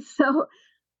 3 days. So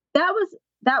that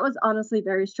was honestly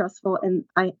very stressful, and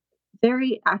I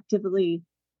very actively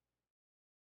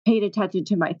paid attention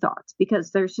to my thoughts,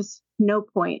 because there's just no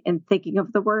point in thinking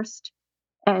of the worst.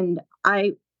 And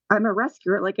I'm a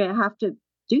rescuer. Like, I have to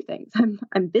do things.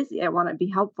 I'm busy. I want to be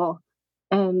helpful.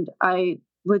 And I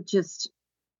would just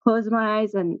close my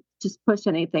eyes and just push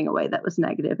anything away that was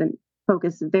negative and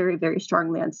focus very, very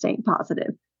strongly on staying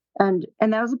positive. And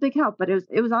that was a big help, but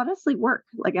it was honestly work.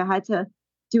 Like, I had to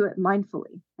do it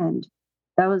mindfully. And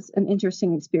that was an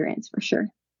interesting experience for sure.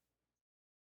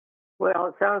 Well,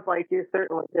 it sounds like you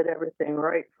certainly did everything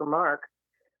right for Mark.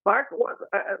 Mark,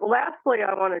 lastly,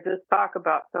 I want to just talk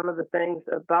about some of the things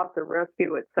about the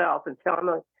rescue itself, and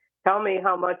tell me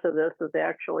how much of this is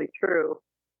actually true.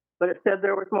 But it said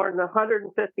there was more than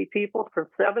 150 people from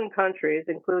 7 countries,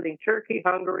 including Turkey,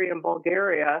 Hungary, and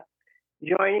Bulgaria,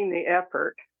 joining the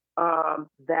effort.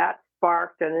 That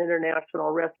sparked an international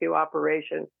rescue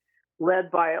operation led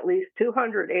by at least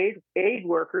 200 aid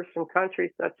workers from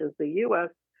countries such as the U.S.,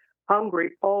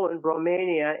 Hungary, Poland,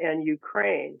 Romania, and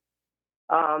Ukraine.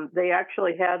 They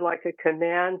actually had like a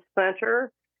command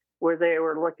center where they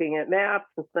were looking at maps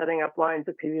and setting up lines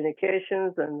of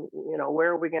communications, and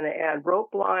where are we going to add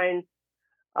rope lines,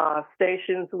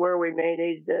 stations where we may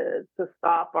need to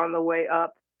stop on the way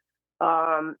up,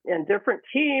 and different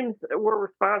teams were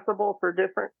responsible for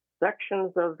different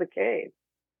sections of the cave.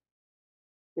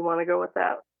 You want to go with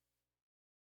that?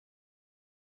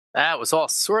 That was all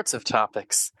sorts of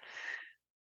topics.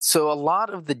 So a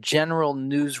lot of the general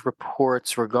news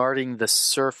reports regarding the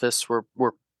surface were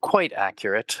quite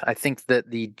accurate. I think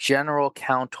that the general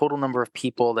count, total number of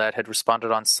people that had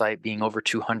responded on site being over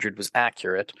 200 was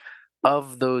accurate.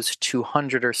 Of those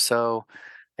 200 or so,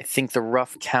 I think the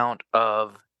rough count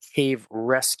of cave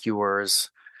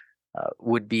rescuers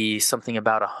would be something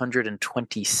about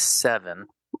 127.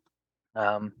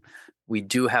 We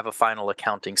do have a final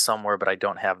accounting somewhere, but I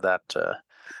don't have that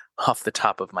off the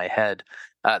top of my head.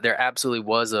 There absolutely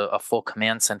was a full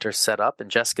command center set up, and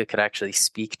Jessica could actually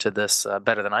speak to this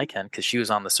better than I can, because she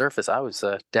was on the surface. I was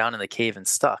down in the cave and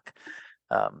stuck.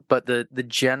 But the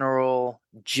general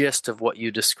gist of what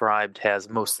you described has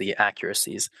mostly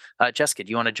accuracies. Jessica, do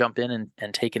you want to jump in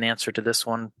and take an answer to this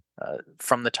one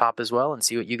from the top as well and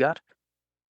see what you got?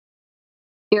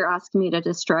 You're asking me to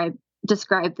describe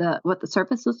what the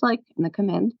surface was like in the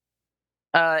command?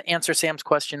 Answer Sam's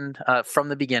question from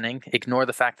the beginning. Ignore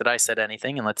the fact that I said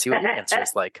anything, and let's see what your answer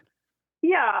is like.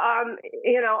 Yeah,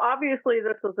 obviously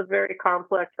this was a very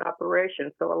complex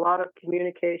operation, so a lot of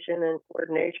communication and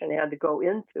coordination had to go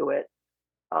into it.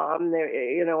 When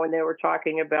they were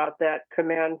talking about that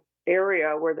command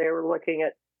area where they were looking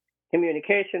at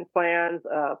communication plans,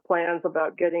 plans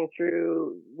about getting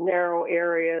through narrow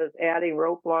areas, adding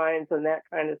rope lines, and that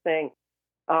kind of thing.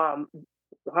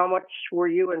 How much were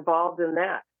you involved in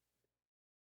that?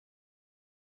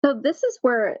 So this is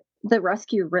where the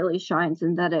rescue really shines,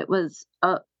 in that it was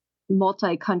a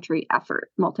multi-country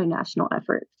effort, multinational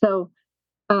effort. So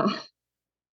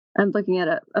I'm looking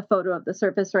at a photo of the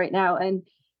surface right now. And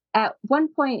at one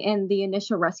point in the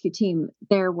initial rescue team,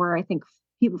 there were, I think,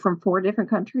 people from 4 different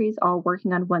countries all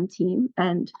working on one team.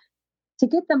 And to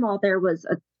get them all there was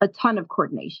a ton of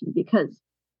coordination, because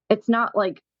it's not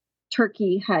like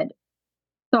Turkey had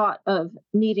thought of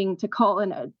needing to call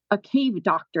in a cave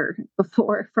doctor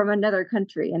before from another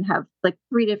country and have like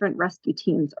 3 different rescue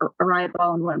teams arrive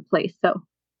all in one place. So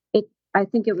I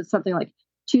think it was something like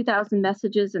 2,000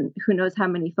 messages and who knows how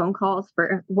many phone calls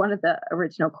for one of the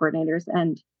original coordinators.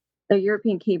 And the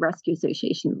European Cave Rescue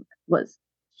Association was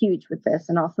huge with this,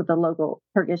 and also the local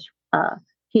Turkish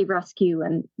cave rescue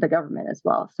and the government as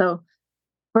well. So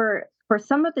for for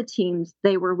some of the teams,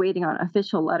 they were waiting on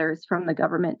official letters from the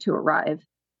government to arrive.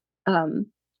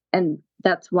 And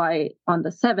that's why on the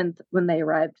 7th, when they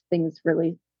arrived, things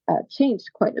really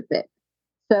changed quite a bit.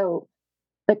 So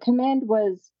the command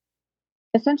was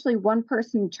essentially one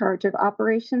person in charge of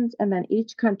operations, and then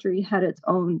each country had its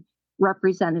own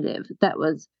representative that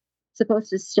was supposed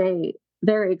to stay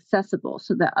very accessible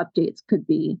so that updates could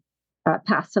be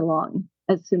passed along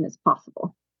as soon as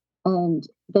possible. And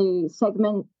they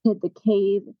segmented the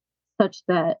cave such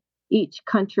that each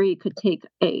country could take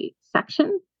a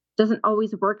section. Doesn't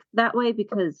always work that way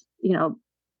because,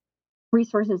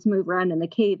 resources move around in the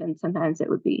cave, and sometimes it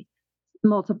would be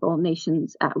multiple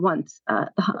nations at once.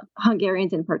 The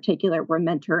Hungarians in particular were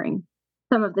mentoring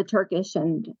some of the Turkish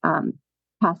and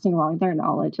passing along their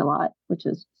knowledge a lot, which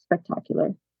is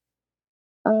spectacular.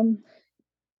 And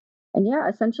yeah,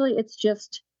 essentially it's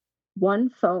just one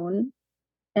phone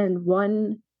and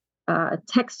one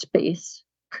text-based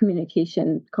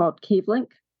communication called CaveLink.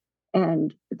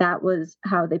 And that was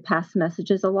how they passed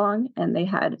messages along. And they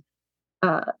had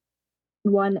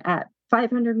one at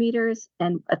 500 meters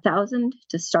and 1,000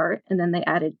 to start. And then they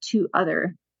added 2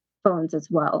 other phones as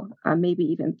well, maybe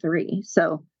even 3.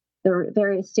 So there were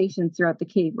various stations throughout the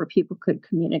cave where people could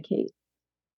communicate.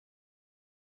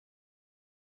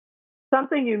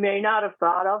 Something you may not have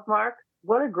thought of, Mark.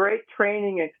 What a great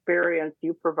training experience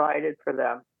you provided for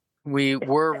them. We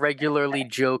were regularly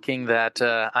joking that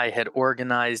I had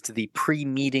organized the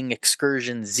pre-meeting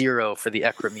excursion 0 for the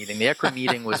ECRA meeting. The ECRA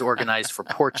meeting was organized for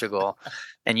Portugal,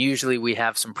 and usually we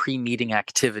have some pre-meeting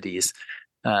activities.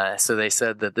 So they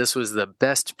said that this was the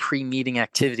best pre-meeting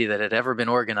activity that had ever been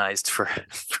organized for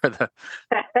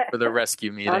the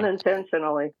rescue meeting.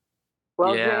 Unintentionally.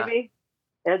 Well, yeah. Jamie,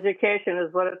 education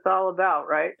is what it's all about,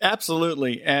 right?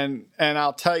 Absolutely. And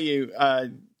I'll tell you,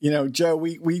 Joe,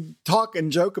 we talk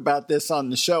and joke about this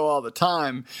on the show all the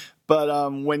time,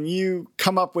 but when you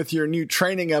come up with your new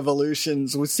training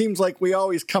evolutions, it seems like we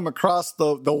always come across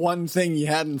the one thing you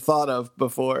hadn't thought of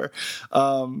before.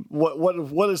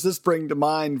 What does this bring to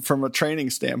mind from a training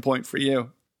standpoint for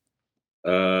you?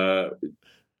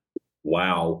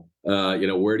 Wow.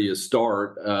 Where do you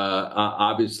start?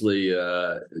 Obviously,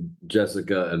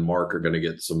 Jessica and Mark are going to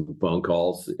get some phone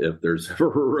calls if there's ever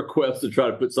a request to try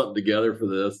to put something together for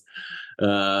this.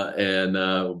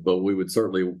 But we would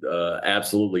certainly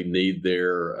absolutely need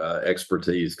their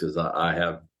expertise because I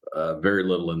have very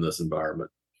little in this environment.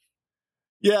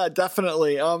 Yeah,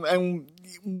 definitely. And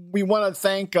we want to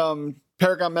thank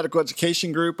Paragon Medical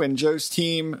Education Group and Joe's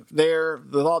team there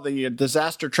with all the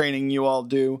disaster training you all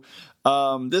do.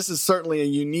 This is certainly a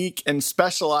unique and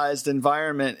specialized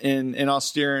environment in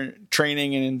austere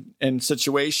training and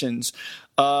situations.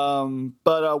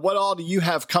 But what all do you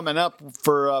have coming up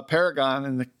for Paragon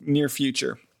in the near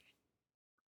future?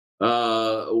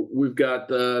 We've got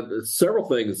several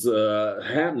things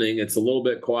happening. It's a little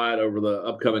bit quiet over the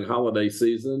upcoming holiday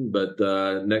season, but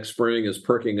next spring is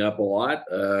perking up a lot.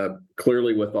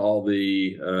 Clearly, with all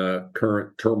the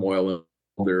current turmoil,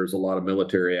 there's a lot of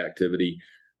military activity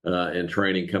and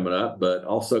training coming up, but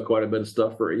also quite a bit of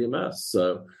stuff for EMS.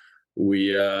 So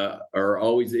we are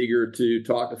always eager to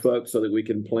talk to folks so that we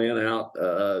can plan out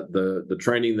the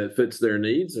training that fits their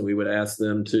needs. And we would ask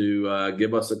them to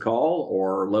give us a call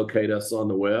or locate us on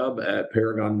the web at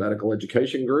Paragon Medical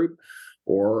Education Group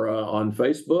or on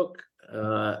Facebook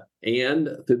and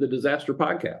through the Disaster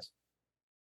Podcast.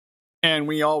 And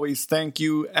we always thank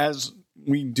you, as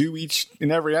we do each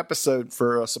and every episode,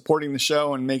 for supporting the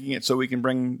show and making it so we can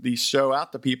bring the show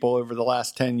out to people over the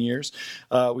last 10 years.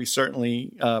 We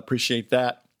certainly appreciate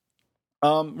that.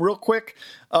 Real quick,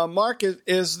 Mark,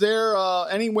 is there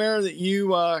anywhere that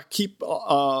you keep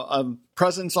a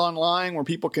presence online where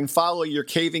people can follow your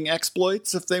caving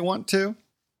exploits if they want to?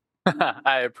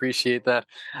 I appreciate that.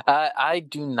 I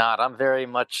do not. I'm very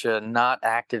much not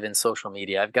active in social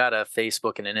media. I've got a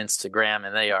Facebook and an Instagram,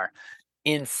 and they are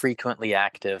infrequently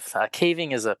active.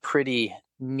 Caving is a pretty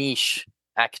niche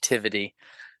activity,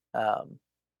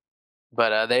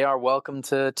 but they are welcome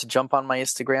to jump on my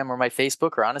Instagram or my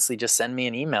Facebook, or honestly just send me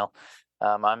an email.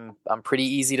 I'm pretty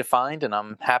easy to find, and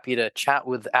I'm happy to chat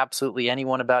with absolutely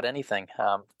anyone about anything.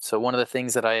 So one of the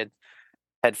things that I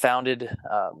had founded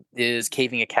is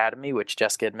Caving Academy, which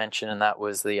Jessica had mentioned, and that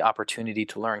was the opportunity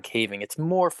to learn caving. It's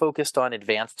more focused on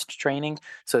advanced training,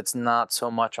 so it's not so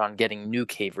much on getting new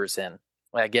cavers in.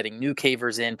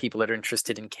 People that are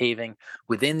interested in caving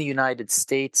within the United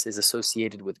States is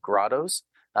associated with grottos,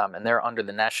 and they're under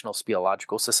the National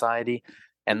Speleological Society.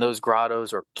 And those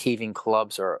grottos or caving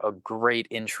clubs are a great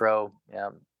intro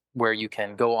where you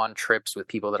can go on trips with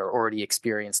people that are already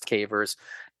experienced cavers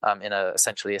in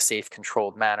essentially a safe,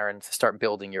 controlled manner and to start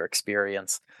building your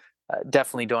experience.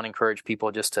 Definitely don't encourage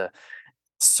people just to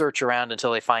search around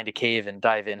until they find a cave and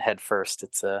dive in head first.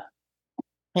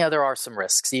 There are some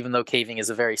risks. Even though caving is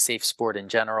a very safe sport in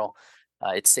general,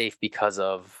 it's safe because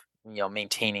of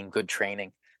maintaining good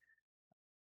training.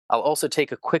 I'll also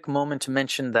take a quick moment to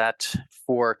mention that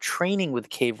for training with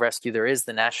cave rescue, there is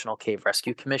the National Cave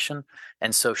Rescue Commission.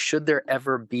 And so should there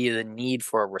ever be the need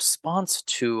for a response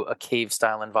to a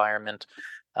cave-style environment,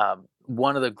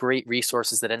 one of the great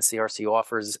resources that NCRC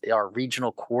offers are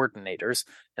regional coordinators.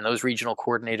 And those regional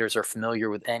coordinators are familiar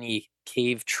with any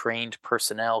cave-trained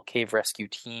personnel, cave rescue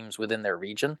teams within their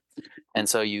region. And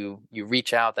so you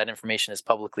reach out, that information is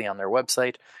publicly on their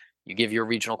website. You give your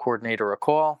regional coordinator a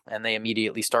call, and they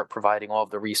immediately start providing all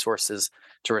of the resources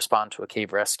to respond to a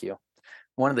cave rescue.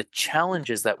 One of the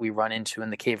challenges that we run into in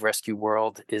the cave rescue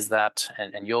world is that,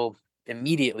 and you'll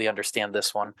immediately understand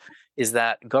this one, is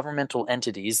that governmental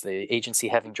entities, the agency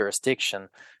having jurisdiction,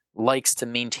 likes to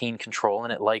maintain control,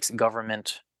 and it likes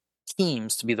government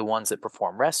teams to be the ones that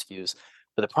perform rescues.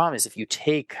 But the problem is if you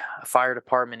take a fire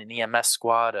department, an EMS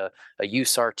squad, a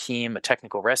USAR team, a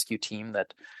technical rescue team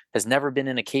that has never been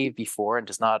in a cave before and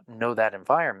does not know that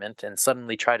environment and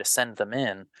suddenly try to send them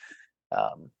in,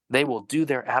 they will do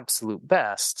their absolute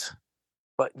best,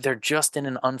 but they're just in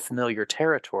an unfamiliar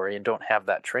territory and don't have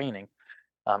that training.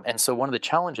 And so one of the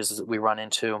challenges that we run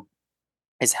into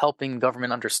is helping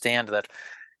government understand that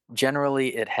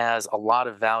generally it has a lot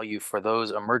of value for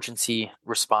those emergency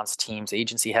response teams,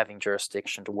 agency having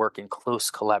jurisdiction, to work in close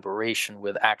collaboration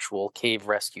with actual cave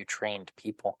rescue trained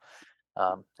people.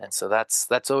 And so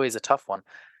that's always a tough one.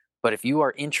 But if you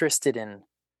are interested in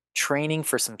training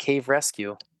for some cave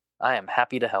rescue, I am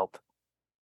happy to help.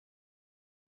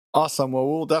 Awesome. Well,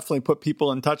 we'll definitely put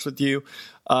people in touch with you.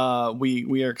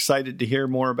 We are excited to hear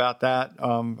more about that.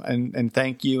 And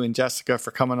thank you and Jessica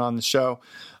for coming on the show.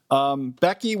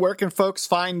 Becky, where can folks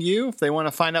find you if they want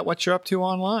to find out what you're up to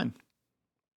online?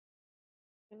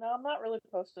 I'm not really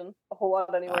posting a whole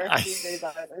lot anywhere these days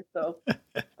either. So,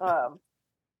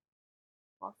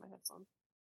 off my headphones.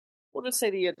 We'll just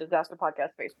say the Disaster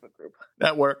Podcast Facebook group.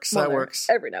 That works. That works.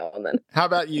 Every now and then. How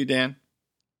about you, Dan?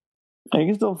 You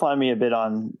can still find me a bit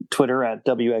on Twitter at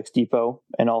WXDepot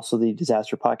and also the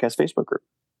Disaster Podcast Facebook group.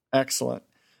 Excellent.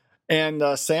 And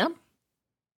Sam?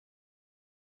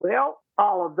 Well,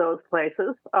 all of those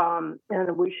places.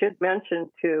 And we should mention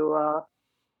to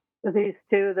these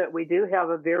two that we do have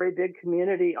a very big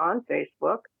community on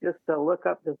Facebook. Just to look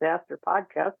up Disaster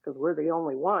Podcast because we're the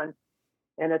only one.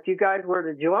 And if you guys were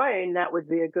to join, that would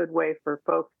be a good way for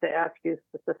folks to ask you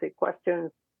specific questions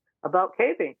about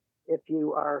caving, if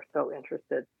you are so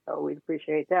interested. So we'd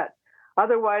appreciate that.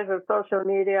 Otherwise, on social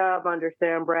media, I'm under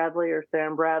Sam Bradley or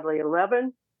Sam Bradley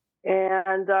 11.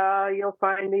 And you'll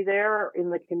find me there in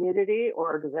the community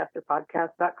or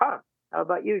disasterpodcast.com. How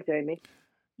about you, Jamie?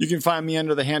 You can find me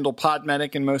under the handle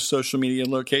Podmedic in most social media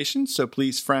locations, so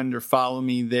please friend or follow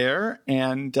me there.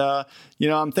 And,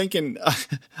 I'm thinking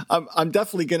I'm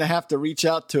definitely going to have to reach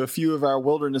out to a few of our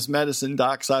wilderness medicine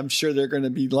docs. I'm sure they're going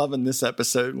to be loving this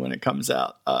episode when it comes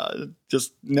out.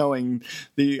 Just knowing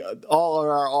all of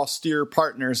our austere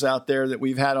partners out there that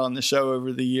we've had on the show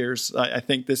over the years, I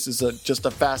think this is just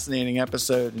a fascinating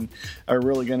episode, and are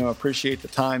really going to appreciate the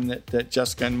time that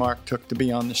Jessica and Mark took to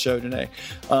be on the show today.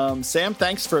 Sam,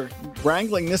 thanks for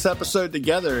wrangling this episode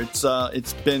together.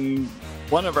 It's been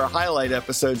one of our highlight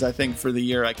episodes, I think, for the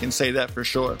year. I can say that for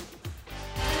sure.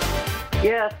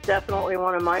 Yes, definitely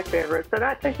one of my favorites. And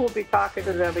I think we'll be talking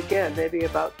to them again, maybe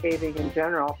about caving in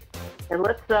general. And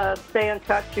let's stay in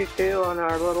touch, you two, on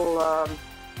our little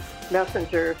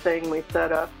messenger thing we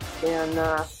set up. And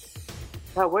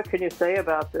what can you say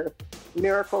about this?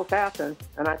 Miracles happen,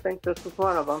 and I think this is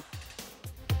one of them.